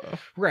acceptable though.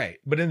 right,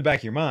 but in the back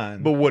of your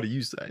mind, But what do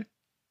you say?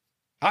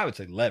 I would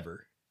say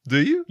lever.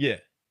 Do you? Yeah.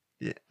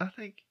 Yeah, I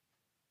think.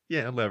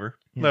 Yeah, lever.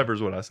 Yeah.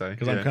 Lever's what I say.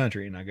 Because I'm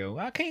country and I go,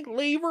 I can't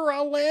leave her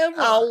a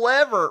lever.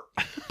 lever.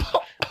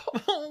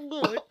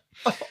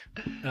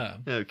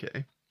 Okay.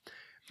 Okay.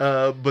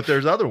 But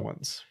there's other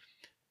ones.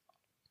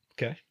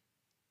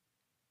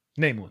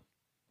 Name one.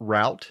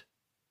 Route.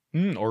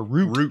 Or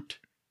root.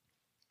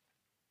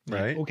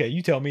 Right. Okay,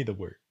 you tell me the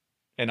word,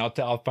 and I'll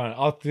see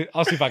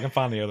if I can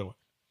find the other one.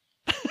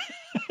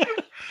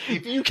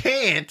 If you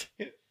can't,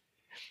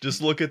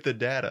 just look at the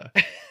data.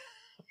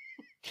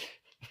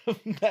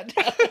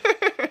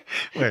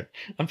 Wait.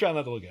 I'm trying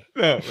not to look at it.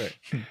 No, wait.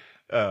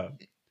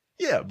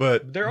 Yeah,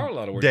 but There are a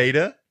lot of words.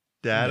 data,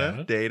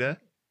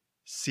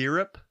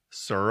 syrup.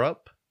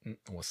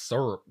 Well,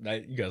 syrup.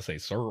 You gotta say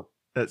syrup.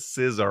 That's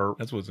scissor.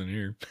 That's what's in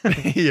here.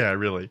 Yeah,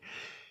 really.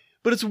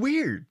 But it's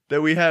weird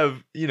that we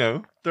have,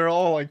 they're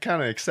all like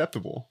kind of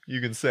acceptable.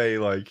 You can say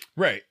like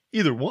Right.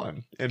 either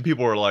one, and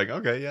people are like,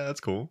 okay, yeah,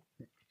 that's cool.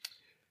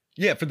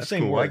 Yeah, for the That's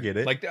same cool, word. I get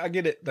it. Like I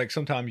get it. Like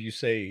sometimes you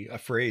say a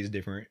phrase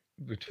different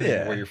depending on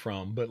Yeah. where you're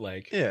from, but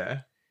like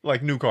Yeah,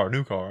 like new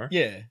car.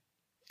 yeah,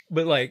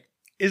 but like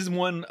is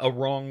one a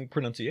wrong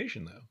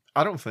pronunciation though?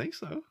 I don't think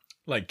so.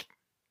 Like,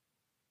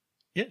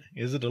 yeah,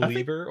 is it a I think-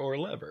 lever or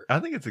a lever? I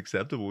think it's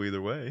acceptable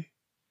either way.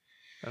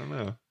 I don't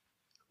know.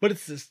 But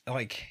it's just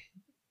like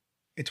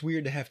it's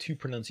weird to have two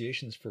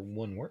pronunciations for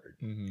one word.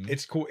 Mm-hmm.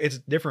 It's cool. It's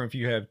different if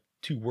you have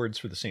two words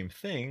for the same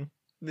thing,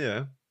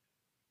 Yeah,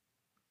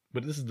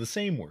 but this is the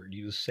same word.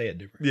 You just say it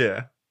different.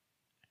 yeah,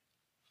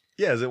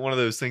 yeah. Is it one of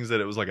those things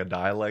that it was like a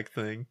dialect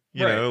thing?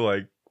 You Right. know,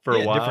 like for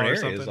Yeah, a while different or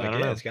areas. something. Like, I don't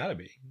yeah, know. it's got to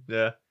be.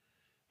 Yeah,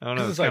 I don't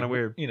know. 'Cause It's kind of like,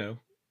 weird. You know,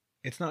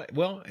 it's not.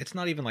 Well, it's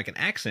not even like an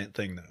accent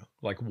thing though.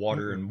 Like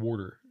water and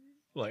water,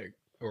 like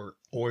or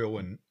oil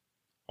and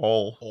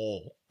All.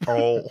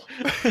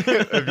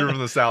 If you're from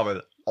the South,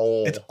 it's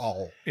all. It's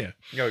all. Yeah.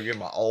 I gotta get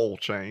my all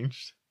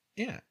changed.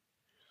 Yeah.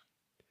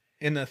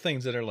 And the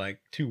things that are like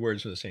two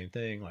words for the same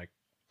thing, like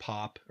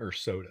pop or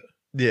soda.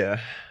 Yeah.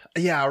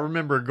 Yeah, I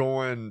remember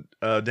going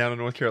down to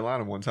North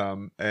Carolina one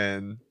time,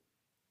 and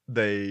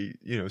they,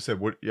 said,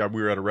 "What? Yeah,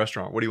 we were at a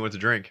restaurant. What do you want to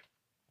drink?"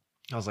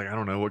 I was like, "I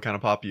don't know. What kind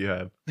of pop do you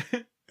have?"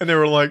 And they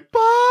were like,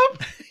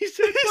 "Pop." He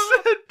said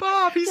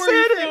Pop. He Where said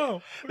you it.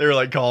 from? They were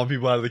like calling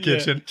people out of the Yeah,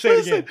 kitchen. say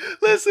it again.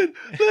 Listen.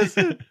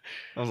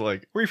 I was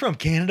like, Where you from?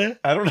 Canada?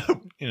 I don't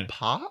know. Yeah.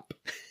 Pop?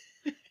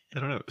 I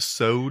don't know.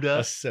 Soda?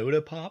 A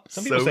soda pop?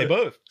 Some people Soda? say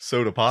both.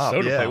 Soda pop.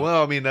 Soda Yeah. pop.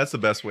 Well, I mean, that's the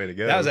best way to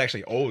go. That was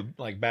actually old,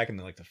 like back in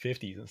the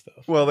 50s and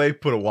stuff. Well, they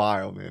put a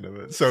Y on the end of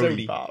it.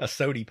 Sody pop. A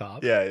sody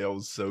pop. Yeah, the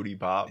old sody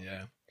pop.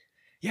 Yeah.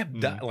 Yeah,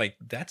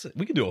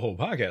 we could do a whole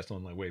podcast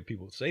on the way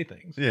people say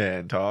things. Yeah,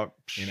 and talk.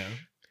 You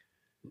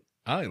know,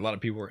 I think a lot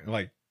of people are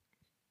like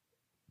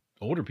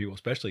older people,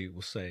 especially,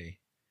 will say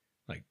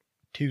like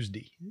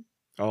Tuesday,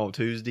 Oh,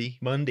 Tuesday,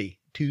 Monday,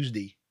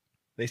 Tuesday.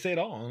 They say it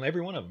all on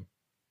every one of them.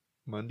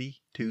 Monday,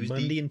 Tuesday.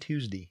 Monday and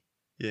Tuesday.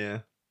 Yeah.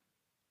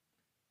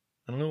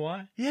 I don't know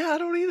why. Yeah, I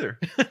don't either.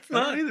 It's I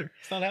not don't either.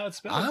 It's not how it's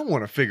spelled. I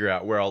want to figure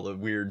out where all the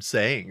weird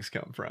sayings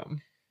come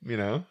from.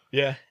 Yeah,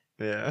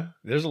 Yeah.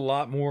 there's a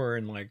lot more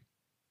in like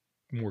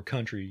more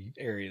country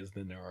areas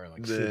than there are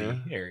like city Yeah.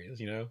 areas.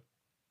 You know,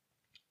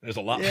 there's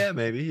a lot. Yeah,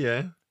 maybe.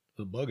 Yeah. There's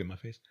a bug in my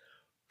face.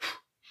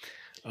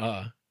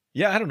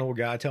 Yeah, I don't know. A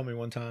guy told me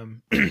one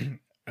time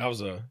I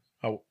was a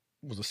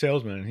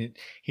salesman, and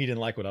he didn't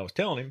like what I was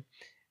telling him,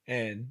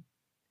 and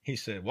he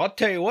said, "Well, I'll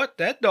tell you what,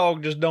 that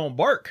dog just don't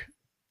bark."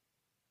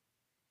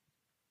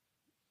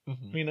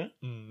 Mm-hmm. You know,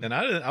 Mm-hmm. and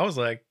I was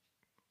like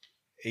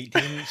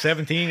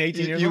 17,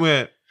 18 years You old.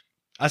 went.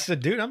 I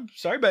said, "Dude, I'm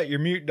sorry about your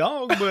mute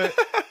dog, but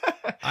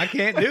I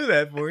can't do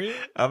that for you.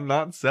 I'm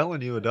not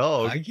selling you a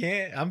dog. I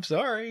can't. I'm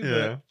sorry,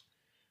 Yeah.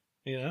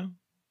 but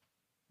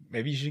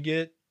maybe you should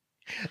get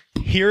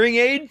hearing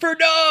aid for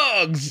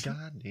dogs.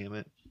 God damn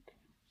it.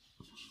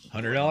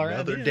 $100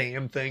 Another idea.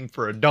 damn thing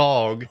for a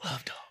dog.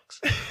 Love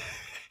dogs.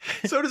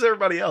 So does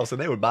everybody else,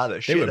 and they would buy the They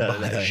shit would out buy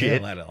of the that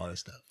shit. hell out of all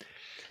this stuff.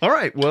 All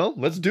right, well,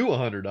 let's do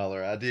 $100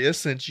 idea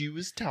since you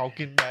was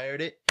talking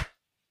about it.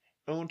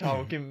 I'm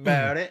talking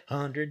about it.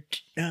 $100.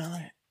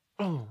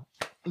 Oh.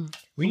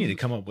 We need to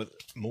come up with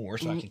more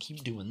so I can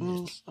keep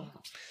doing this.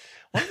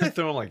 Why don't they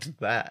throw them like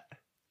that?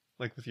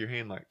 Like with your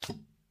hand, like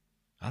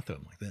I throw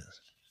them like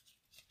this.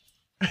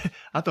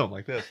 I throw them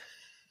like this.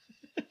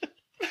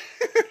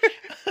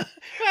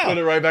 Put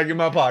it right back in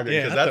my pocket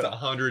Yeah, because I that's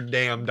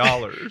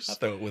 $100. I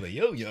throw it with a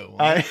yo-yo.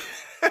 I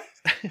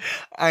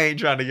ain't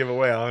trying to give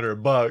away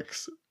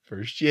 $100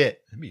 for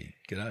shit. That'd be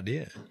a good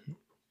idea.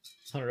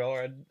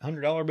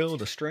 $100 bill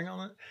with a string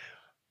on it.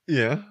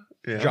 Yeah,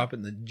 yeah. Drop it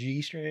in the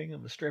G string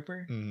of the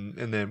stripper, And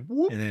then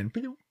whoop, and then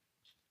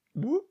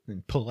whoop.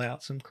 and pull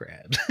out some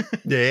crabs.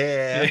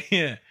 Yeah.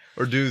 Yeah.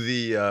 Or do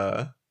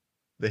the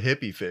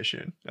hippie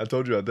fishing. I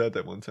told you about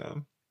that one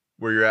time,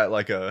 where you're at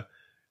like a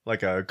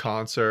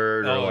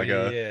concert or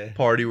a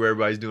party where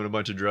everybody's doing a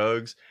bunch of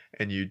drugs,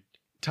 and you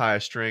tie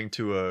a string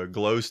to a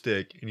glow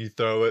stick and you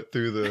throw it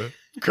through the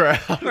crowd,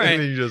 Right.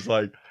 and then you just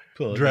like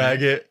Pull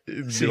drag it.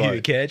 See who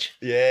you catch.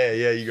 Yeah,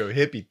 you go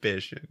hippie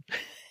fishing.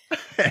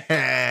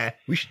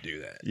 We should do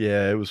that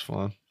Yeah, it was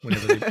fun.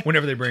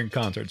 whenever they bring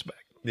concerts back.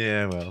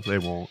 Yeah, well, they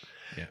won't.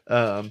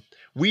 Yeah.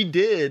 We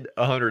did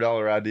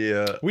 $100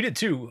 idea. We did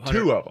two of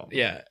them.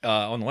 Yeah,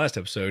 on the last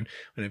episode.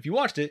 And if you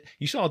watched it,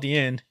 you saw at the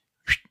end,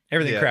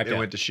 everything crapped it out.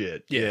 went to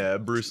shit. Yeah. Yeah,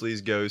 Bruce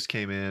Lee's ghost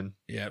came in.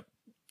 Yep.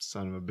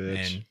 Son of a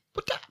bitch. And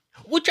What's up?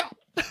 wood chop.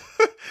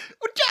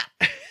 What's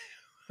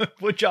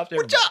up? Wood chopped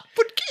What's everybody. up?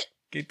 What kid?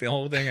 Get the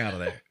whole thing out of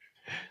there.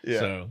 Yeah.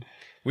 So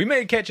we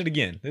may catch it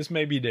again. This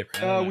may be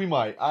different. I don't know. We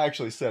might. I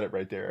actually said it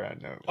right there. I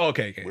know.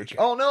 Okay. Which?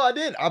 Okay. Oh no, I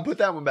did. I put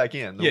that one back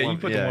in. You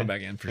put the one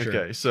back in for sure.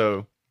 Okay,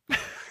 so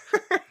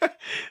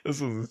this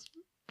was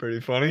pretty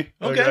funny.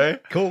 Okay.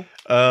 Cool.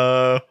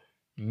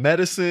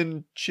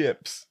 Medicine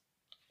chips.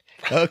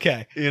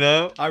 Okay. You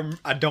know.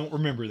 I don't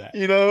remember that.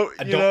 You know.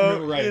 I don't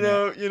remember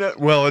writing You know.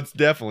 Well, it's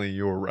definitely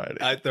your writing.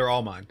 They're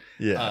all mine.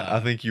 Yeah, I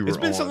think you were. It's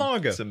been so on long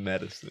ago. Some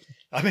medicine.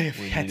 I mean, if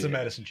we When had you some did.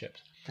 medicine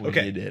chips. When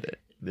Okay. you did it.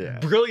 Yeah.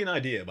 Brilliant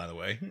idea, by the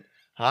way.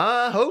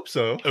 I hope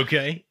so.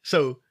 Okay.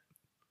 So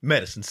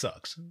medicine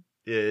sucks.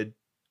 It.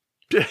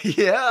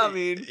 Yeah, I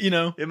mean, You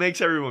know, it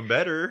makes everyone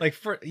better. like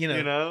for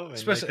and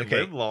especially okay.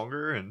 live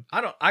longer and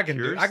I can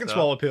cure stuff.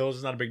 swallow pills.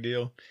 It's not a big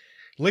deal.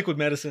 Liquid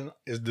medicine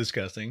is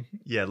disgusting.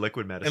 yeah,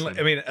 liquid medicine. And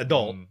I mean,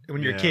 adult.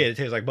 When you're a yeah. kid, it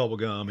tastes like bubble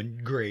gum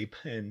and grape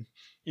and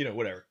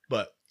whatever.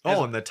 But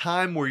and the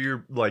time where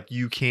you're like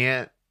you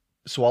can't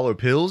swallow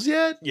pills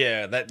yet,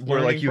 yeah, that where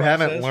like learning you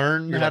haven't process,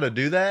 learned you're how like- to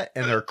do that,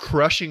 and they're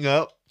crushing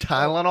up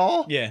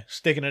Tylenol. Yeah,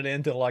 sticking it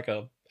into like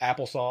a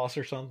applesauce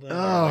or something. or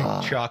Oh,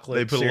 like chocolate.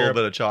 they put a syrup. little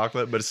bit of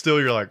chocolate, but still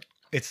you're like,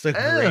 It's the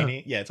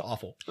grainy. Yeah, it's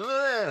awful.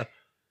 ugh.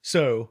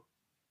 So,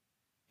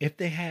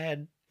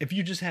 if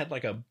you just had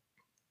like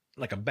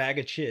a bag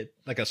of chips,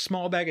 like a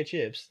small bag of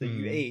chips that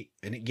you Mm. ate,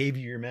 and it gave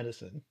you your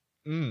medicine.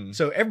 Mm.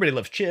 So everybody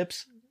loves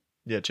chips,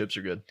 Yeah, chips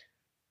are good.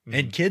 Mm.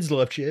 and kids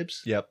love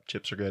chips. Yep,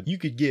 chips are good. You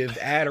could give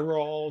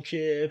Adderall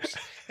chips,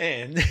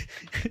 and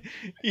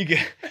you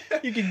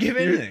could give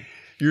anything.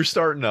 You're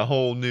starting a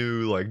whole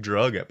new like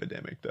drug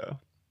epidemic though,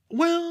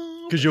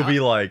 Well, because you'll be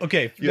like,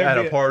 okay. you're at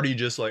there'd a be party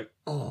just like,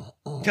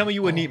 Tell me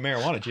you wouldn't eat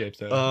marijuana chips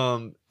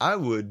though, I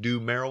would do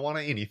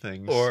marijuana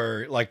anything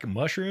or like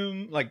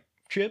mushroom like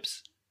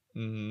chips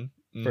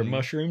mm-hmm. for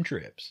mushroom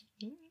trips.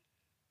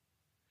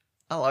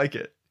 I like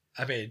it.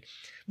 I mean,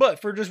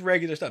 but for just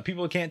regular stuff,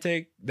 people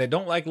that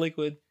don't like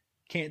liquid,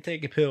 can't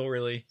take a pill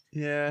really.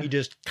 Yeah, You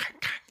just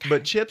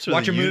but chips are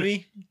watch a the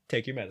movie,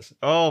 take your medicine.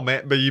 Oh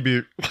man, but you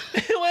be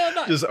Well,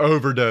 not just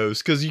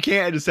overdose because you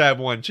can't just have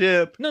one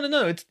chip.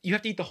 no. It's you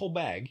have to eat the whole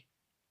bag.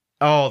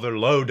 Oh, they're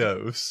low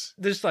dose.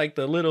 There's like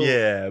the little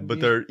Yeah, but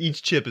you- they're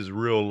each chip is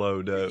real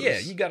low dose. Yeah,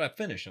 you gotta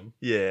finish them.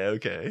 Yeah,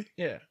 okay,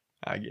 Yeah.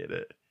 I get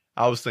it.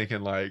 I was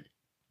thinking like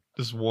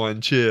just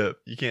one chip.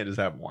 You can't just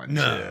have one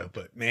No, chip.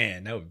 but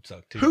man, that would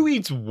suck too. Who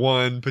eats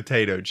one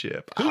potato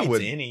chip? Who I eats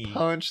would any-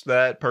 punch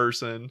that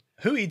person.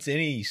 Who eats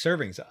any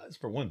serving size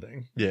for one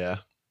thing? Yeah.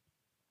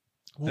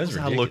 What That's was I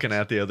ridiculous. looking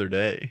at the other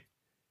day?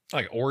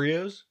 Like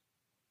Oreos,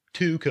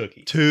 2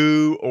 cookies,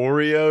 2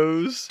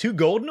 Oreos. 2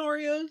 golden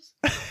Oreos.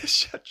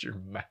 Shut your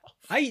mouth.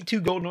 I eat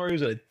 2 golden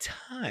Oreos at a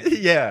time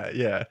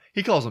Yeah.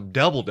 He calls them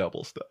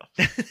double stuff.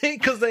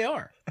 because they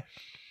are.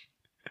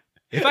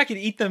 If I could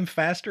eat them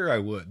faster, I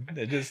would.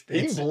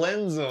 He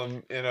blends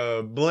them in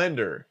a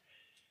blender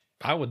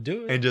I would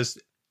do it. and just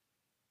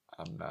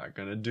I'm not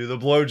gonna do the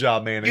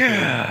blowjob mannequin.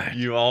 God.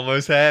 You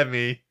almost had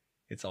me.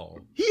 It's all.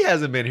 He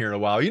hasn't been here in a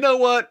while. You know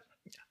what?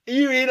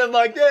 You eat him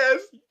like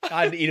this.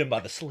 I'd eat him by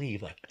the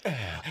sleeve, like,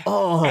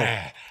 Oh.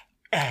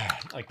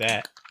 like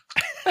that.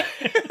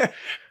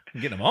 I'm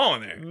getting them all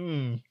in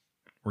there.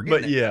 We're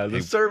getting But yeah,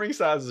 the serving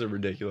sizes are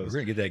ridiculous. We're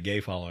gonna get that gay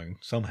following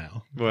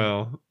somehow.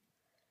 Well,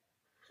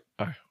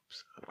 I hope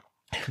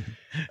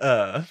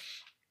so.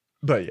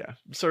 But yeah,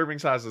 serving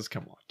sizes.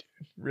 Come on,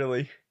 dude.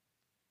 Really?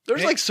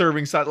 There's like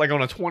serving size, like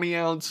on a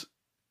 20-ounce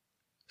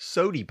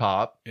sody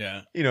pop.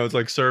 Yeah. You know, it's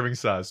like serving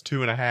size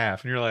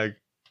 2.5, and you're like,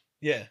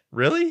 Yeah.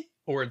 really?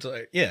 Or it's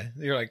like, yeah,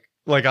 you're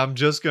Like I'm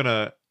just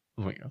gonna.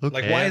 Okay.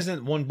 like, why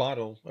isn't one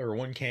bottle or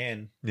one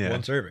can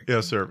one serving?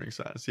 Yeah, serving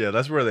size. Yeah,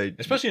 that's where they.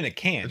 Especially in a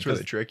can. That's where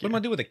they trick you. What am I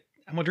do with it?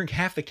 I'm gonna drink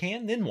half the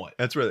can. Then what?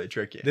 That's where they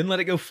trick you. Then let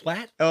it go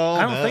flat? Oh,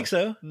 I don't think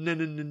so. No.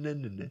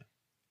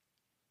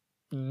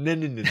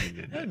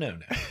 No.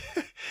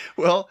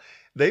 Well,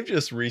 they've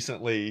just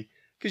recently,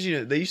 because you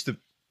know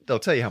they'll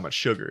tell you how much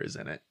sugar is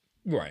in it,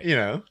 Right. you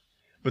know,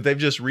 but they've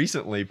just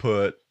recently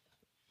put,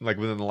 like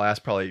within the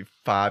last probably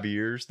 5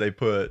 years, they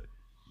put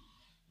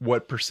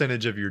what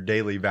percentage of your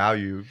daily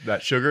value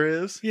that sugar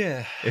is.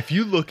 Yeah. If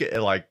you look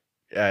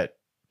at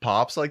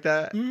pops like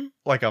that,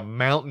 like a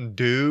Mountain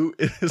Dew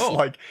is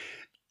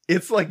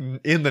it's like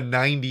in the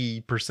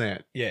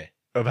 90% Yeah.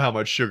 of how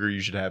much sugar you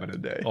should have in a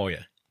day. Oh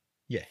yeah.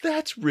 Yeah.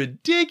 That's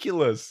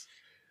ridiculous.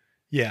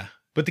 Yeah.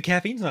 But the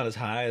caffeine's not as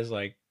high as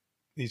like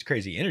these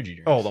crazy energy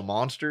drinks. Oh, the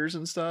Monsters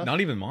and stuff.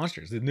 Not even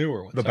Monsters, the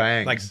newer ones. The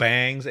Bangs. Like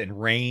Bangs and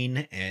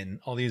Rain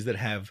and all these that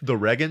have The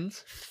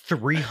Regans.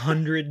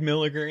 300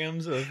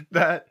 milligrams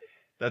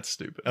That's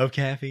stupid. of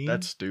caffeine.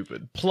 That's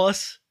stupid.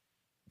 plus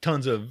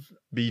tons of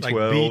B12. like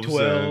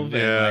B12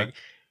 and like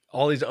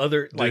all these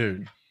other like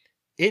Dude,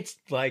 it's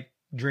like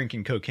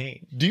drinking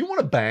cocaine. do you want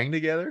to bang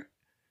together?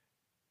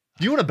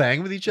 Do you want to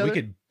bang with each other? We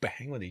could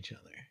bang with each other.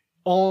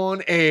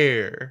 On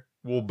air.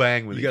 We'll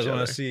bang with You each guys other.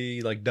 want to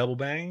see like double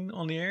bang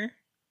on the air?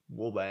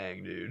 We'll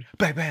bang, dude.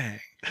 Bang bang.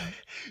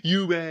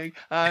 You bang,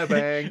 I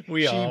bang,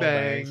 We she all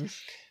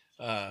bangs.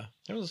 There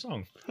was a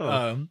song.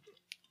 Huh.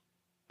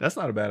 That's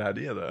not a bad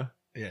idea though.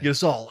 Yeah. Get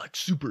us all like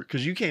super,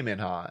 because you came in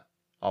hot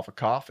off of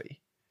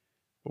coffee.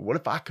 But what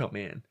if I come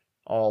in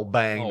all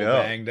banged All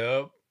up? banged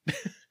up.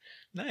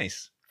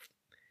 Nice.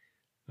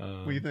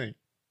 What do you think?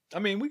 I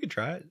mean, we could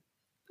try it.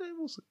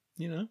 We'll see.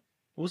 You know,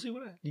 we'll see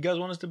what you guys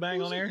want us to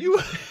bang on air. You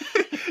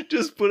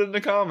just put in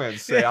the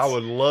comments. Say, Yes. I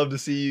would love to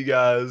see you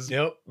guys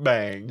Yep.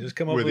 bang Just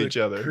come up with with each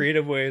a other.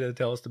 creative way to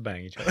tell us to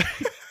bang each other.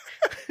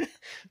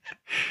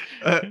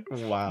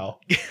 Wow.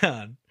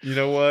 God. You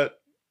know what?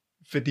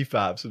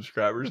 55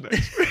 subscribers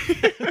next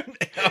week.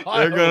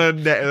 I They're hope going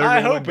it's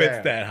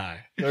down. that high.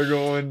 They're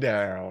going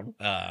down.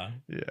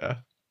 Yeah.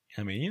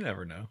 I mean, you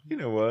never know. You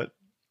know what?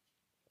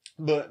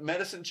 But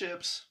medicine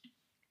chips,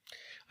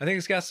 I think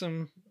it's got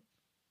some.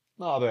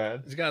 not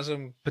bad. It's got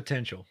some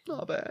potential.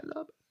 Not bad.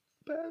 Not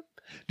bad.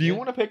 Do you Yeah.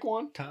 want to pick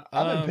one?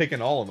 I've been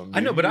picking all of them. I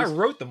know, dude. but You I just-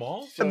 wrote them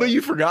all. so- But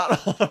you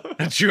forgot all of them.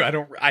 That's true.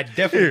 I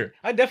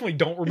definitely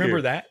don't remember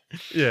Here. that.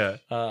 Yeah.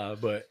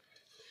 But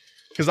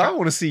Because I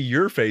want to see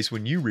your face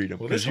when you read them.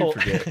 well, Because this you whole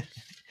forget.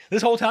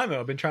 this whole time though,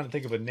 I've been trying to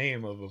think of a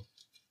name of a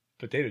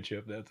potato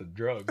chip that's a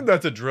drug.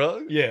 That's a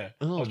drug? Yeah.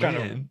 Oh, I was trying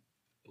man.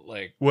 to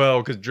like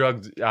Well, because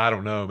drugs, I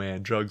don't know,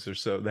 man. Drugs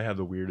are they have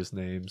the weirdest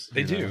names.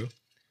 they you do, know?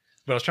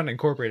 but I was trying to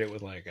incorporate it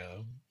with like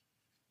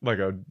Like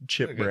a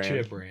chip Like a brand.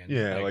 chip brand.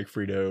 Yeah, Like- like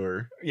Frito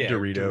or Yeah,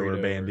 Dorito or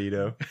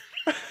Dorito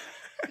or- Bandito.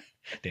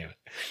 damn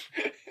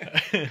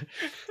it.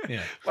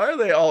 Yeah. Why are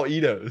they all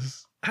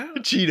Eatos? I don't-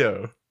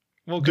 Cheeto.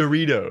 Well, 'cause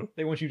Dorito.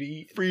 they want you to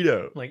eat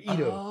Frito. like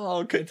Edo. Oh,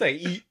 okay. It's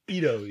like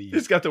Edo.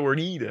 It's got the word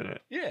eat in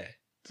it. Yeah.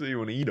 So you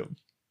want to eat them.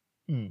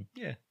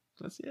 Yeah.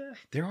 That's, yeah.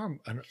 There are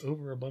an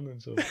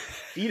overabundance of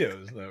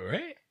Edos though,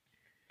 right?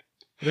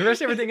 The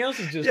rest everything else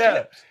is just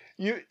Yeah. chips.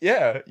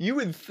 You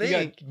would You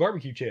think. got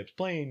barbecue chips,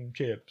 plain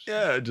chips.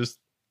 Yeah,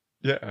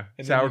 yeah. And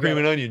then Sour you cream got-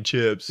 and onion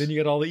chips. Then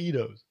you got all the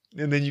Edos.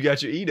 And then you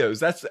got your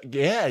Edos.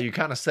 You're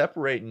kind of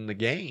separating the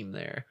game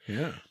there.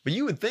 Yeah. But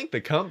you would think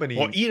the company.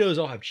 Well, Edos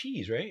all have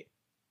cheese, right?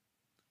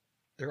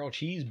 They're all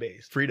cheese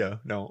based. Frito,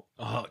 no.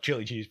 Oh,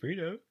 chili cheese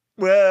Frito.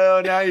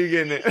 Well, now you're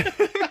getting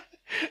it.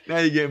 Now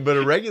you're getting, but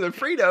a regular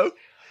Frito,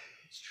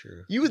 It's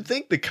true. you would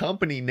think the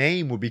company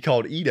name would be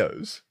called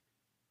Edos.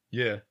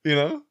 Yeah. You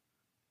know?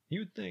 You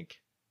would think.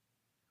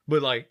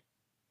 But like,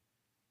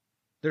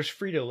 there's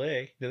Frito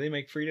Lay. Do they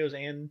make Fritos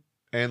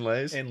And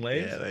Lay's? And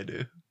Lay's? Yeah, they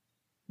do.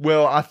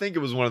 Well, I think it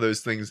was one of those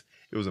things.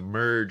 It was a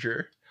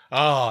merger.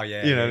 Oh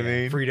yeah. You know what I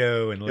mean?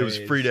 Frito and Lay's.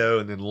 It was Frito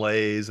and then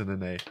Lay's, and then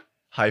they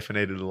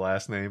hyphenated the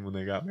last name when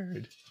they got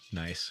married.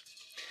 Nice.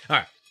 All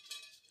right.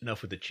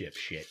 Enough with the chip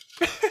shit.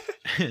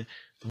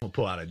 I'm gonna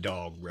pull out a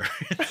dog, bro.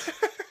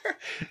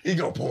 He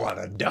gonna pull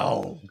out a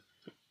dog.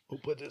 We'll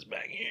put this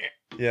back here.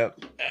 Yep.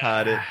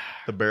 Hide it.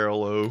 The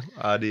barrel o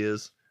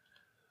ideas.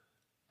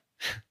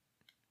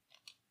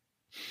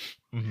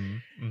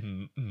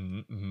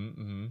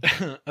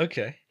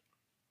 Okay.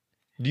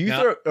 Do you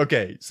Now- throw?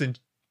 Okay,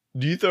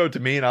 do you throw it to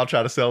me and I'll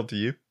try to sell it to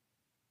you?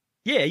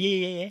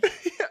 Yeah.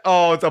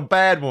 Oh, it's a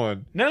bad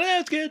one. No,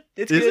 it's good.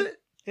 It's Is good.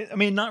 it? I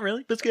mean, not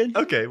really, but it's good.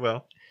 Okay,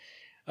 well.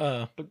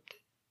 But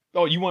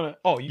you want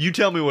to? You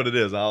tell me what it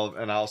is,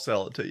 I'll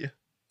sell it to you.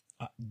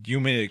 Do you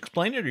want me to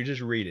explain it or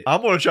just read it?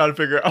 I'm gonna try to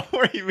figure out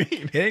what you mean.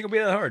 It ain't gonna be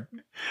that hard.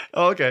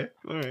 Oh, okay,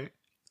 all right.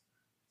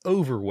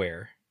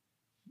 Overwear.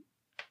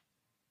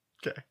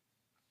 Okay.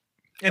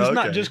 And it's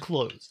not just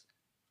clothes.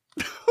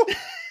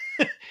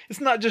 It's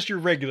not just your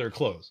regular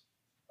clothes.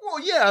 Well,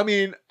 yeah, I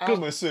mean,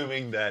 I'm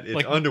assuming that it's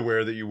like,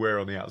 underwear that you wear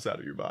on the outside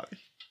of your body.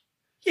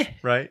 Yeah.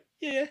 Right?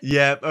 Yeah.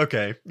 Yep.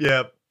 Okay.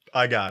 Yep.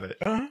 I got it.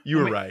 Uh-huh. You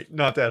were right.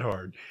 Not that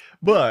hard.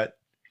 But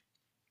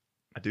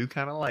I do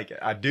kind of like it.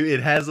 I do.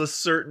 It has a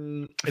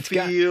certain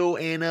feel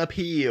and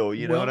appeal.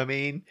 You know what I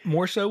mean?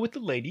 More so with the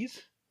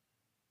ladies.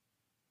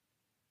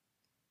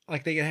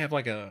 Like they can have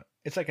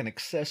it's like an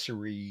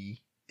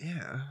accessory.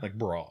 Yeah. Like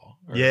bra.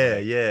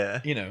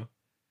 Yeah. You know.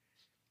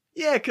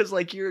 Yeah, because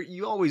like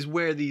you always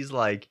wear these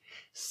like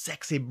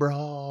sexy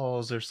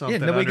bras or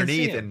something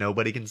underneath, and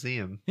nobody can see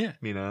them. Yeah,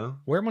 you know,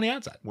 wear them on the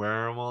outside.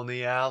 Wear them on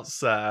the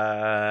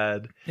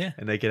outside. Yeah,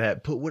 and they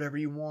could put whatever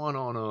you want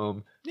on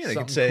them. Yeah, they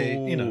could say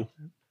cool.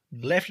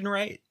 Left and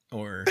right,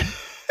 or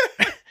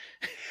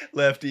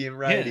lefty and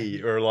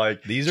righty, or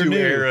like these two are new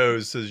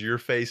arrows says your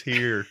face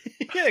here.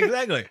 Yeah,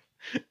 exactly.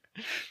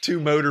 2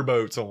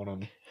 motorboats on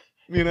them.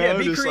 You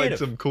know, just creative. Like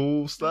some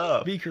cool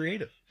stuff. Be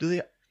creative. Do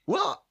they?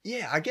 Well,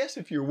 yeah, I guess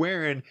if you're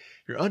wearing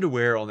your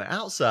underwear on the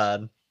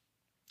outside,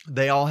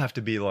 they all have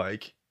to be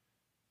like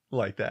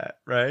that,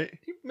 right?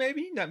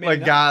 Maybe not.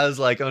 Like guys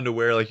like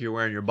underwear, like you're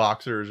wearing your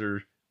boxers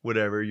or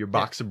whatever, your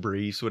boxer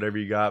briefs, whatever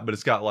you got, but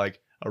it's got like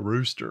a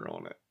rooster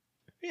on it.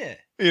 Yeah.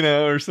 You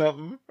know, or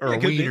something. Or a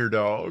wiener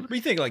dog. But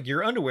you think like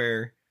your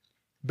underwear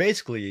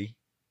basically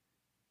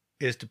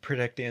is to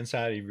protect the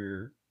inside of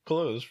your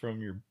clothes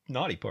from your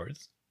naughty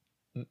parts.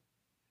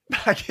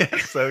 I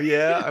guess so,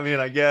 yeah. I mean,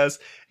 I guess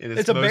in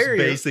its a most barrier.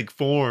 basic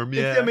form,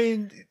 yeah. I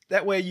mean,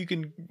 that way you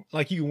can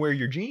wear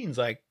your jeans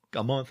like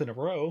a month in a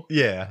row.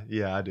 Yeah,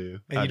 I do.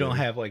 And you don't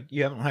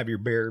have your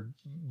bare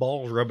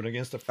balls rubbing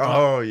against the front.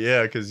 Oh,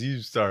 yeah, because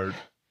you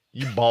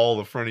ball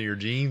the front of your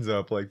jeans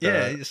up like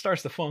that. Yeah, it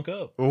starts to funk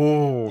up.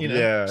 Oh,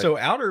 yeah. So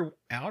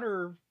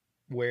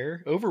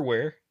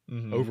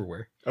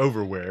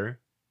overwear,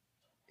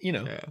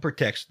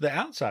 protects the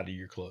outside of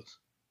your clothes.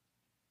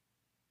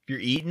 If you're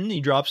eating,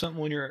 you drop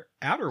something on your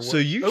outerwear. So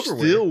you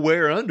still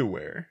wear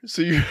underwear.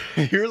 So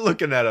you're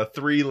looking at a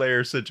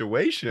 3-layer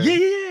situation.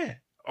 Yeah.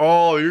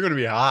 Oh, you're gonna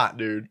be hot,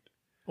 dude.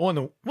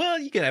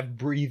 You can have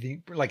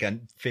breathing like a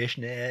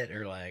fishnet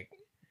or like,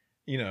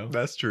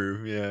 That's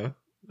true. Yeah,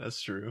 that's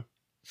true.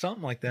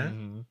 Something like that.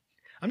 Mm-hmm.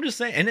 I'm just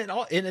saying, and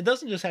it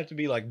doesn't just have to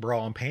be like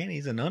bra and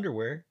panties and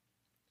underwear.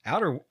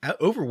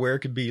 Overwear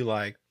could be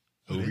like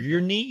over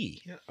your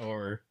knee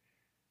or,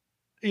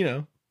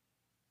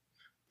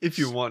 if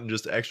you're wanting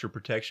just extra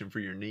protection for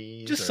your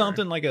knees. Just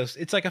something like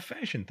it's like a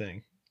fashion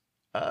thing.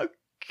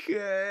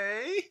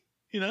 Okay.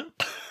 I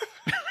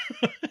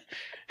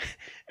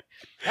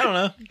don't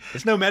know.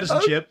 It's no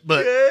medicine chip,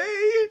 but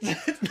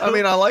I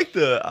mean, I like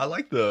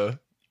the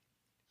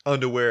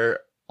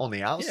underwear on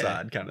the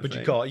outside kind of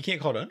thing. But you can't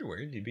call it underwear.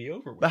 It'd be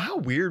overwear. But how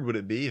weird would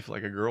it be if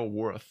like a girl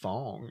wore a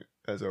thong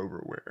as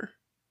overwear?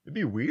 It'd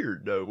be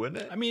weird though,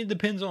 wouldn't it? I mean, it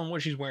depends on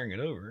what she's wearing it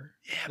over.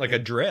 Yeah, like a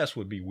dress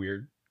would be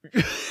weird.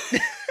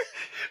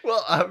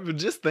 Well, I was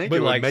just thinking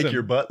it would make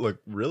your butt look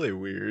really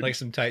weird. Like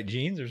some tight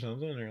jeans or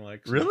something, or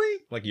like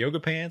really? Like yoga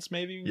pants,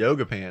 maybe?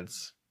 Yoga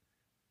pants.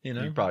 You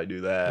could probably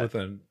do that. With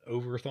an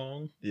over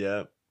thong?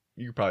 Yeah.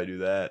 You could probably do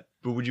that.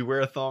 But would you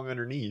wear a thong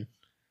underneath?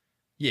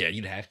 Yeah,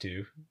 you'd have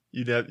to.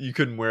 You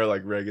couldn't wear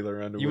like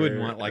regular underwear. You wouldn't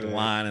want like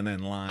line and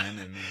then line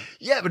and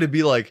yeah, but it'd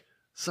be like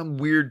some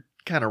weird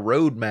kind of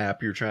road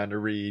map you're trying to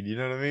read, you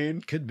know what I mean?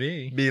 Could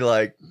be. Be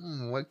like,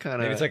 what kind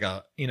of... Maybe it's like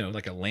a,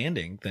 like a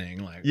landing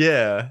thing. Like,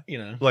 yeah.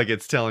 Like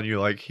it's telling you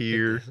like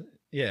here.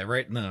 Yeah,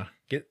 right. No,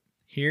 get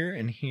here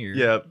and here.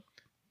 Yep.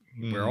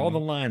 Where all the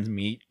lines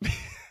meet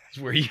is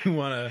where you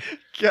want to...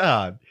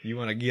 God. You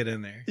want to get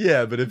in there.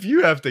 Yeah, but if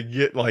you have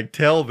to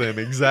tell them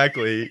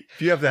exactly, if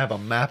you have to have a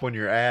map on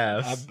your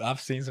ass...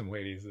 I've seen some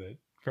ladies that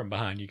from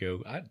behind you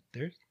go,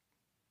 there's...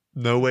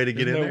 No way to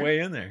get in there? No way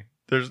in there.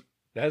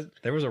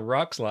 There was a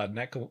rock slide in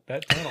that tunnel.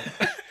 That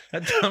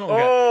tunnel.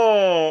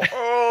 Oh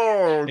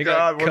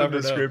God! What a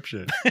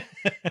description!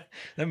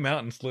 That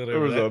mountain slid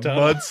over. There was a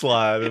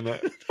mudslide in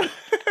that.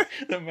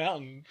 The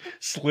mountain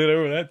slid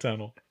over that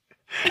tunnel.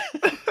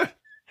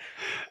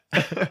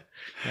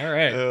 All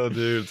right. Oh,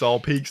 dude, it's all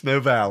peaks,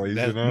 no valleys.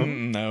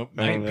 No,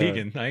 I ain't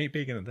peeking. I ain't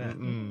peeking at that.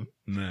 No.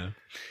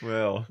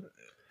 Well.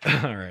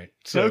 All right.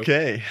 So,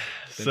 okay.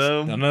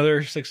 So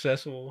another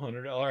successful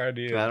 $100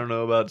 idea. I don't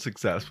know about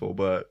successful,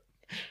 but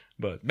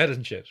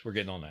medicine chips, we're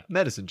getting on that.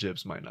 Medicine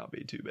chips might not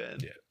be too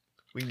bad. Yeah.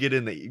 We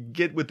can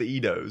get with the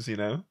Edos,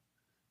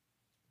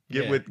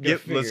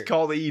 let's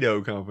call the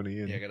Edo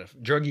company.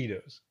 Drug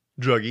Edos.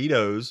 Drug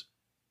Edos.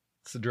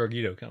 It's the Drug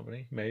Edo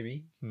company,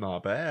 maybe.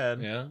 Not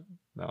bad. Yeah.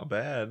 Not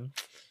bad.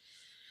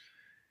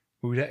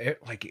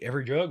 Like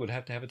every drug would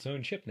have to have its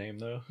own chip name,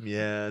 though.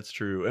 Yeah, it's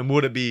true. And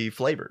would it be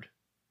flavored?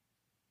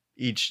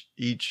 Each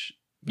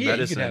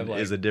medicine have, like,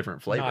 is a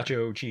different flavor.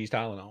 Nacho cheese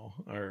Tylenol,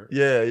 or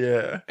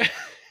Yeah.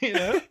 you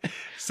know,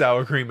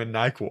 Sour cream and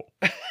NyQuil.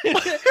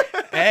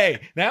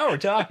 hey, now we're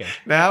talking.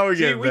 Now we're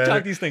See, getting we better.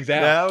 talk these things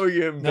out. Now we're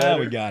getting better. Now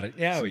we got it.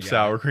 Yeah, we got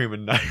sour cream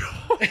and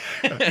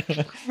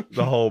NyQuil.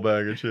 The whole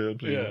bag of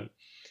chips. Yeah.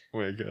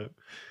 Wake up.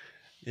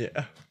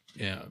 Yeah.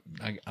 Yeah,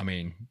 I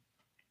mean,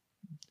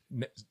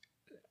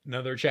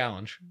 another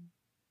challenge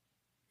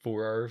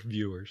for our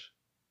viewers.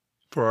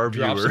 For our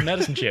Drop viewer. some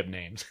medicine chip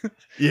names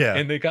Yeah.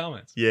 in the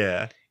comments.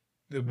 Yeah.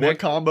 What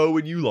combo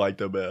would you like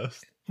the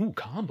best? Ooh,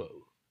 combo.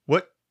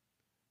 What?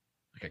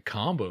 Like a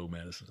combo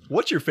medicine.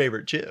 What's your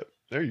favorite chip?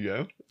 There you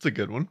go. It's a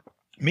good one.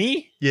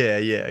 Me?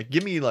 Yeah.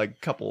 Give me like a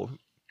couple of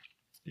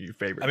your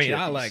favorite. I mean,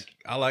 chippies.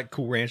 I like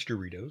Cool Ranch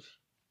Doritos.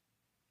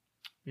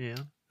 Yeah.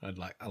 I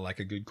like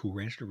a good Cool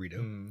Ranch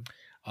Dorito.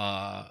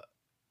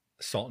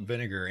 Salt and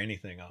vinegar,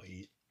 anything I'll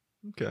eat.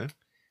 Okay.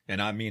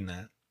 And I mean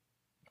that.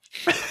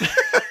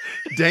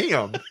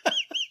 Damn.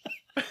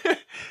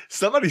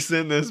 Somebody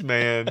send this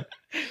man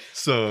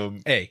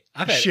some Hey,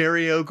 I've had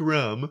sherry oak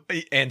rum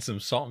and some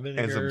salt and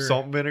vinegar. and some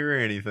salt and vinegar,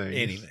 anything.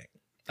 Anything.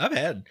 I've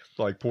had.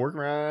 Like pork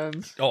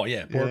rinds. Oh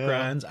yeah, pork Yeah.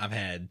 rinds. I've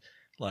had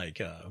like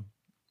like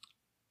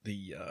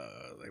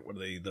what are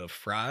they? The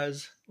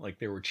fries, like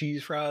they were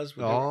cheese fries.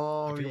 With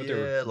Oh, I forget what yeah,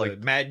 they were, like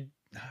the mad.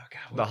 Oh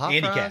god, The hot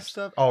Andy fries Caps.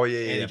 stuff. Oh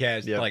yeah, Andy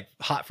Caps, yeah. like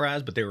hot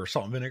fries, but they were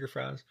salt and vinegar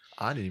fries.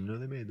 I didn't even know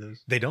they made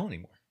those They don't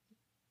anymore.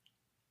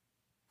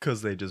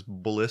 because they just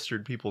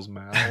blistered people's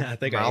mouths. I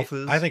think I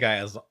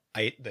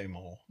ate them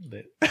all. I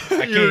You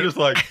were can't- just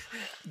like,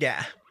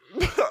 Yeah.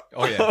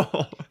 Oh yeah.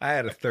 I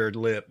had a third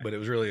lip, but it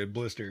was really a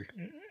blister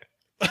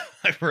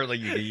for like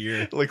a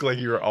year. looked like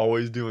you were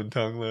always doing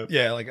tongue lip.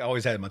 Yeah, like I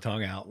always had my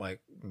tongue out, like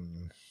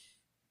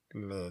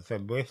it's a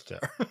blister.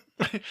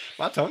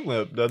 My tongue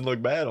lip doesn't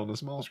look bad on the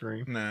small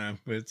screen, Nah,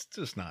 but it's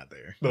just not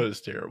there. but it's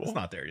terrible. It's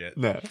not there yet.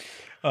 No.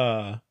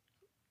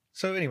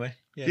 So anyway,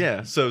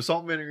 Yeah. So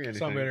salt and vinegar, anything.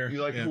 Salt and vinegar,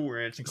 You like yeah. Cool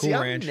Ranch? Cool See,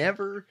 Ranch.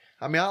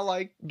 I mean, I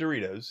like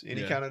Doritos.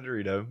 Any Yeah. kind of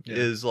Dorito Yeah.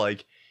 is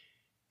like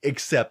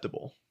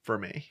acceptable for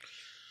me.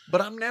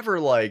 But I'm never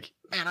like,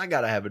 man, I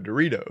gotta have a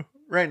Dorito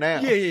right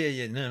now.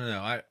 Yeah. No.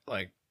 I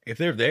like if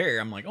they're there,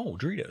 I'm like, oh,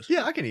 Doritos.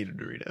 Yeah, I can eat a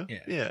Dorito. Yeah.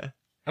 Yeah.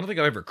 I don't think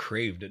I've ever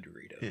craved a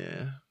Dorito.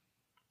 Yeah.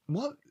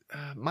 What?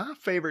 My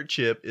favorite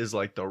chip is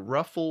like the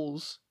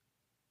Ruffles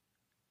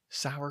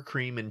sour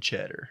cream and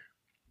cheddar.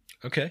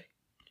 Okay.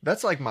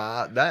 That's like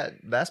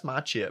that's my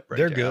chip right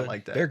They're there. good. I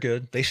like that. They're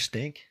good. They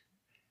stink.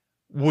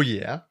 Well,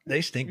 yeah. They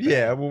stink bad.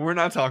 Yeah, well, we're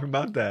not talking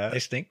about that. They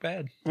stink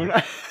bad. We're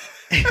not.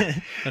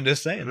 I'm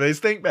just saying. They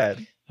stink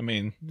bad. I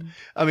mean,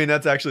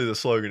 That's actually the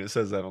slogan. It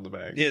says that on the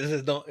bag. yeah,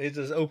 it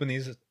says open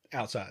these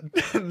outside.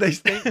 They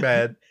stink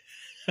bad.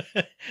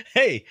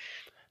 Hey,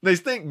 They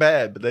stink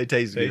bad, but they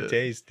taste they good.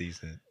 taste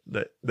decent.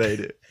 They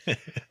do.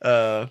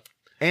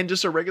 And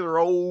just a regular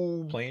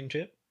old Plain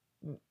chip?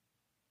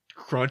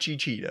 crunchy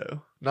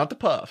Cheeto. Not the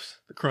puffs.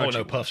 The crunchy Oh no,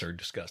 ones. puffs are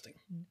disgusting.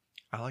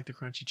 I like the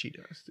crunchy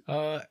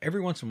Cheetos.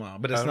 Every once in a while,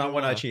 but I it's don't not know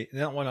one I why. cheat.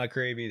 Not one I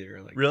crave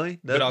either. Like Really?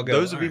 But I'll go,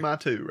 Those would be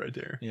alright. my two right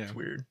there. Yeah. It's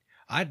weird.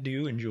 I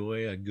do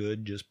enjoy a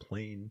good, just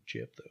plain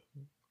chip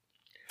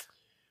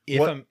though.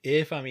 What-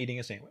 If I'm eating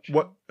a sandwich,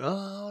 What?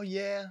 Oh,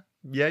 yeah.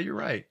 Yeah, you're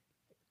right.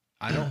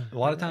 I don't. A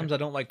lot of times I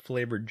don't like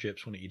flavored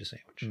chips when I eat a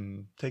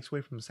sandwich. Takes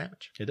away from the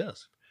sandwich. It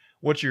does.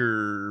 What's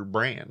your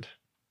brand?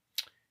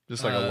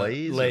 Just like a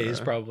Lay's? Lay's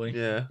or- probably.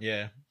 Yeah.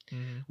 Yeah.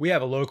 We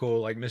have a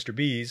local like Mr.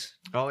 B's.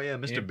 Oh yeah,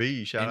 Mr. Any-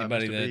 B. Shout out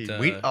anybody Mr.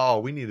 B.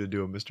 that, We need to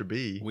do a Mr.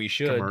 B. We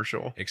should.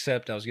 commercial.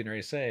 Except I was getting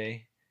ready to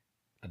say,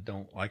 I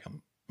don't like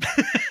them.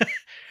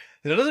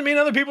 That doesn't mean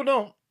other people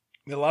don't.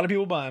 A lot of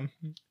people buy them,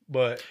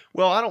 but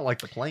Well, I don't like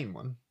the plain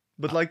one,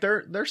 but like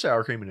they're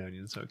sour cream and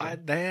onions. Okay. I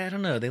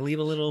don't know. They leave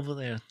a little over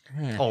there.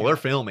 Oh, they're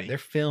filmy. They're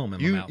film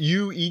in my you mouth.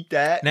 you eat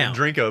that Now- and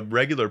drink a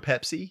regular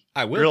Pepsi.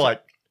 I will. You're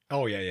like,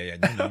 oh yeah.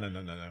 No. you got to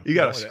Don't want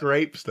that.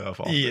 scrape stuff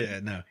off.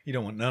 Yeah, no, you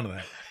don't want none of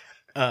that.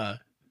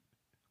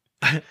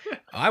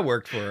 I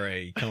worked for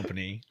a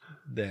company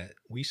that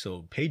we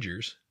sold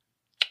pagers.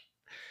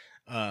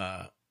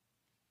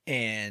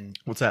 And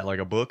What's that? Like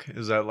a book?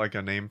 Is that like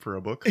a name for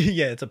a book?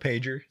 yeah, it's a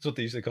pager. It's what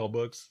they used to call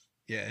books.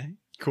 Yeah,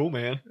 Cool,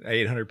 man.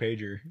 800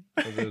 pager.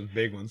 Those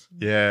big ones.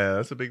 Yeah,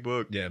 that's a big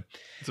book. Yeah,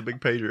 It's a big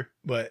pager.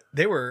 but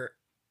they were.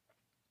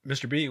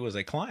 Mr. B was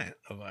a client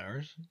of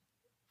ours.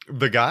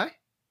 The guy,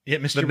 Yeah,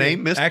 Mr. The B,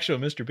 name, Mr. actual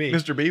Mr. B.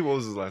 Mr. B. What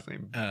was his last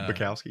name? Uh,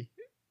 Bukowski.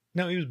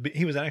 No,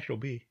 he was an actual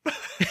B.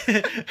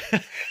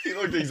 He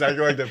looked exactly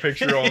like the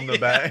picture on the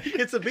back.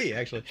 It's a B,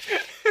 actually.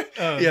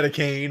 He had a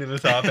cane and a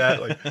top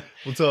hat. Like,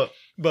 what's up?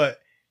 But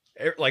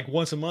like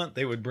once a month,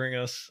 they would bring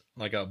us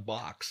like a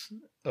box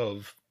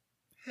of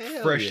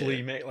Hell freshly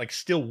yeah. made, like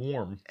still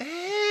warm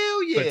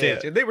Hell yeah.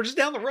 potatoes. And they were just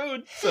down the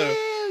road, so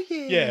Hell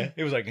yeah,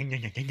 it was like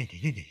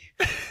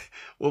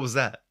What was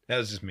that? that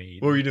was just me.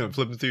 What were you doing?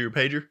 Flipping through your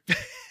pager?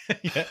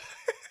 Yeah.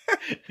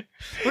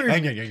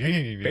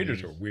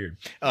 Pagers are weird.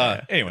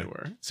 Yeah, Anyway, they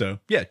were. so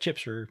yeah,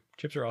 chips are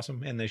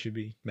awesome, and they should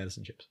be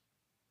medicine chips.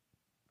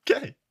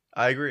 Okay.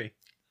 I agree.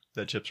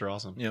 That chips are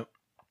awesome. Yep.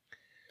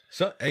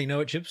 So, hey, you know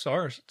what? Chips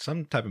are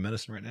some type of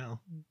medicine right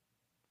now.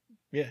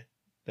 Yeah.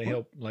 They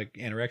help like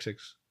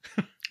anorexics.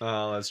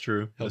 Oh, that's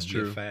true. That's Help you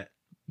true. get fat.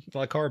 It's a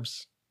lot of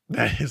carbs.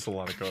 That is a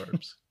lot of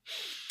carbs.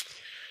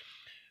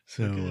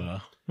 So,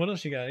 Okay. what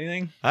else you got?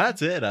 Anything?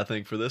 That's it, I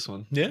think, for this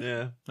one. Yeah?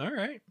 Yeah. All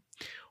right.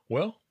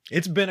 Well,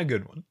 it's been a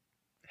good one.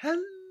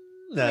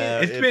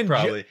 No,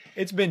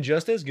 It's been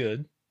just as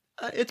good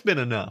it's been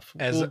enough.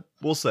 As-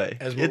 We'll say.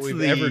 as what It's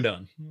we've ever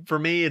done. For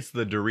me, it's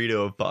the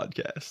Dorito of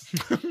podcasts.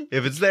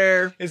 If it's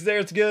there, It's there.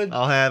 It's good.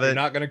 I'll have You're it.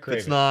 not gonna If crave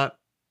it's it. not,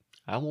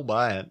 I won't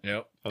buy it.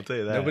 Yep. I'll tell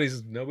you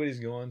that. Nobody's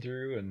going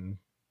through and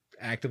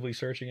actively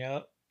searching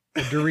out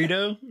the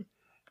Dorito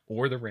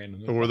or the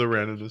random. Or the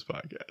Randomness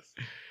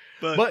podcast.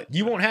 But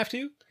you won't have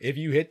to if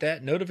you hit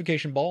that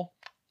notification bell,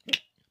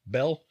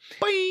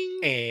 Bing!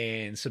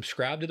 and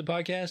subscribe to the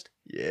podcast,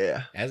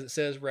 Yeah. as it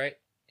says right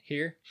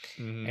here,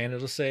 Mhm. and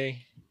it'll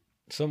say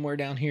somewhere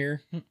down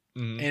here,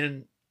 Mhm.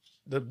 and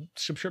the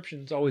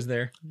subscription's always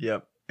there.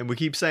 Yep. And we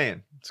keep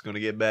saying it's going to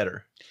get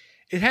better.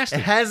 It has to.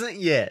 It hasn't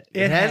yet.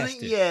 It It has hasn't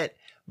to. yet,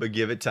 but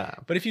give it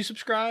time. But if you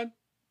subscribe,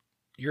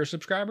 you're a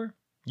subscriber.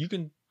 You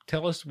can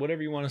tell us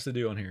whatever you want us to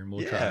do on here, and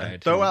we'll try to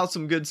Throw out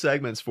some good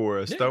segments for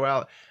us. Yeah. Throw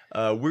out.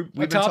 We've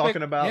been topic.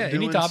 talking about Yeah, any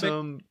doing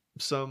topic.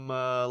 some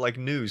like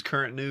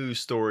current news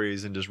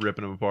stories, and just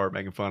ripping them apart,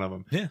 making fun of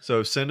them. Yeah.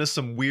 So send us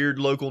some weird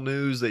local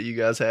news that you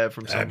guys have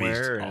from That'd be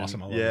somewhere. and-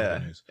 awesome. I love yeah,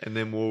 local news. and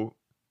then we'll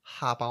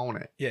hop on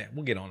it. Yeah,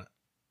 we'll get on it.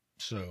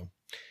 So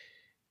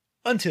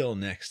until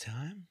next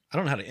time, I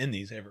don't know how to end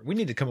these ever. We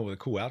need to come up with a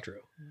cool outro.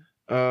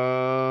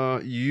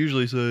 You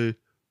usually say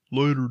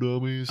later,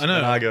 dummies. I know.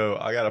 And I go,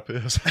 I gotta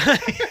piss.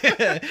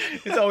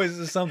 It's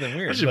always something I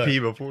weird. should but- pee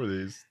before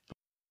these.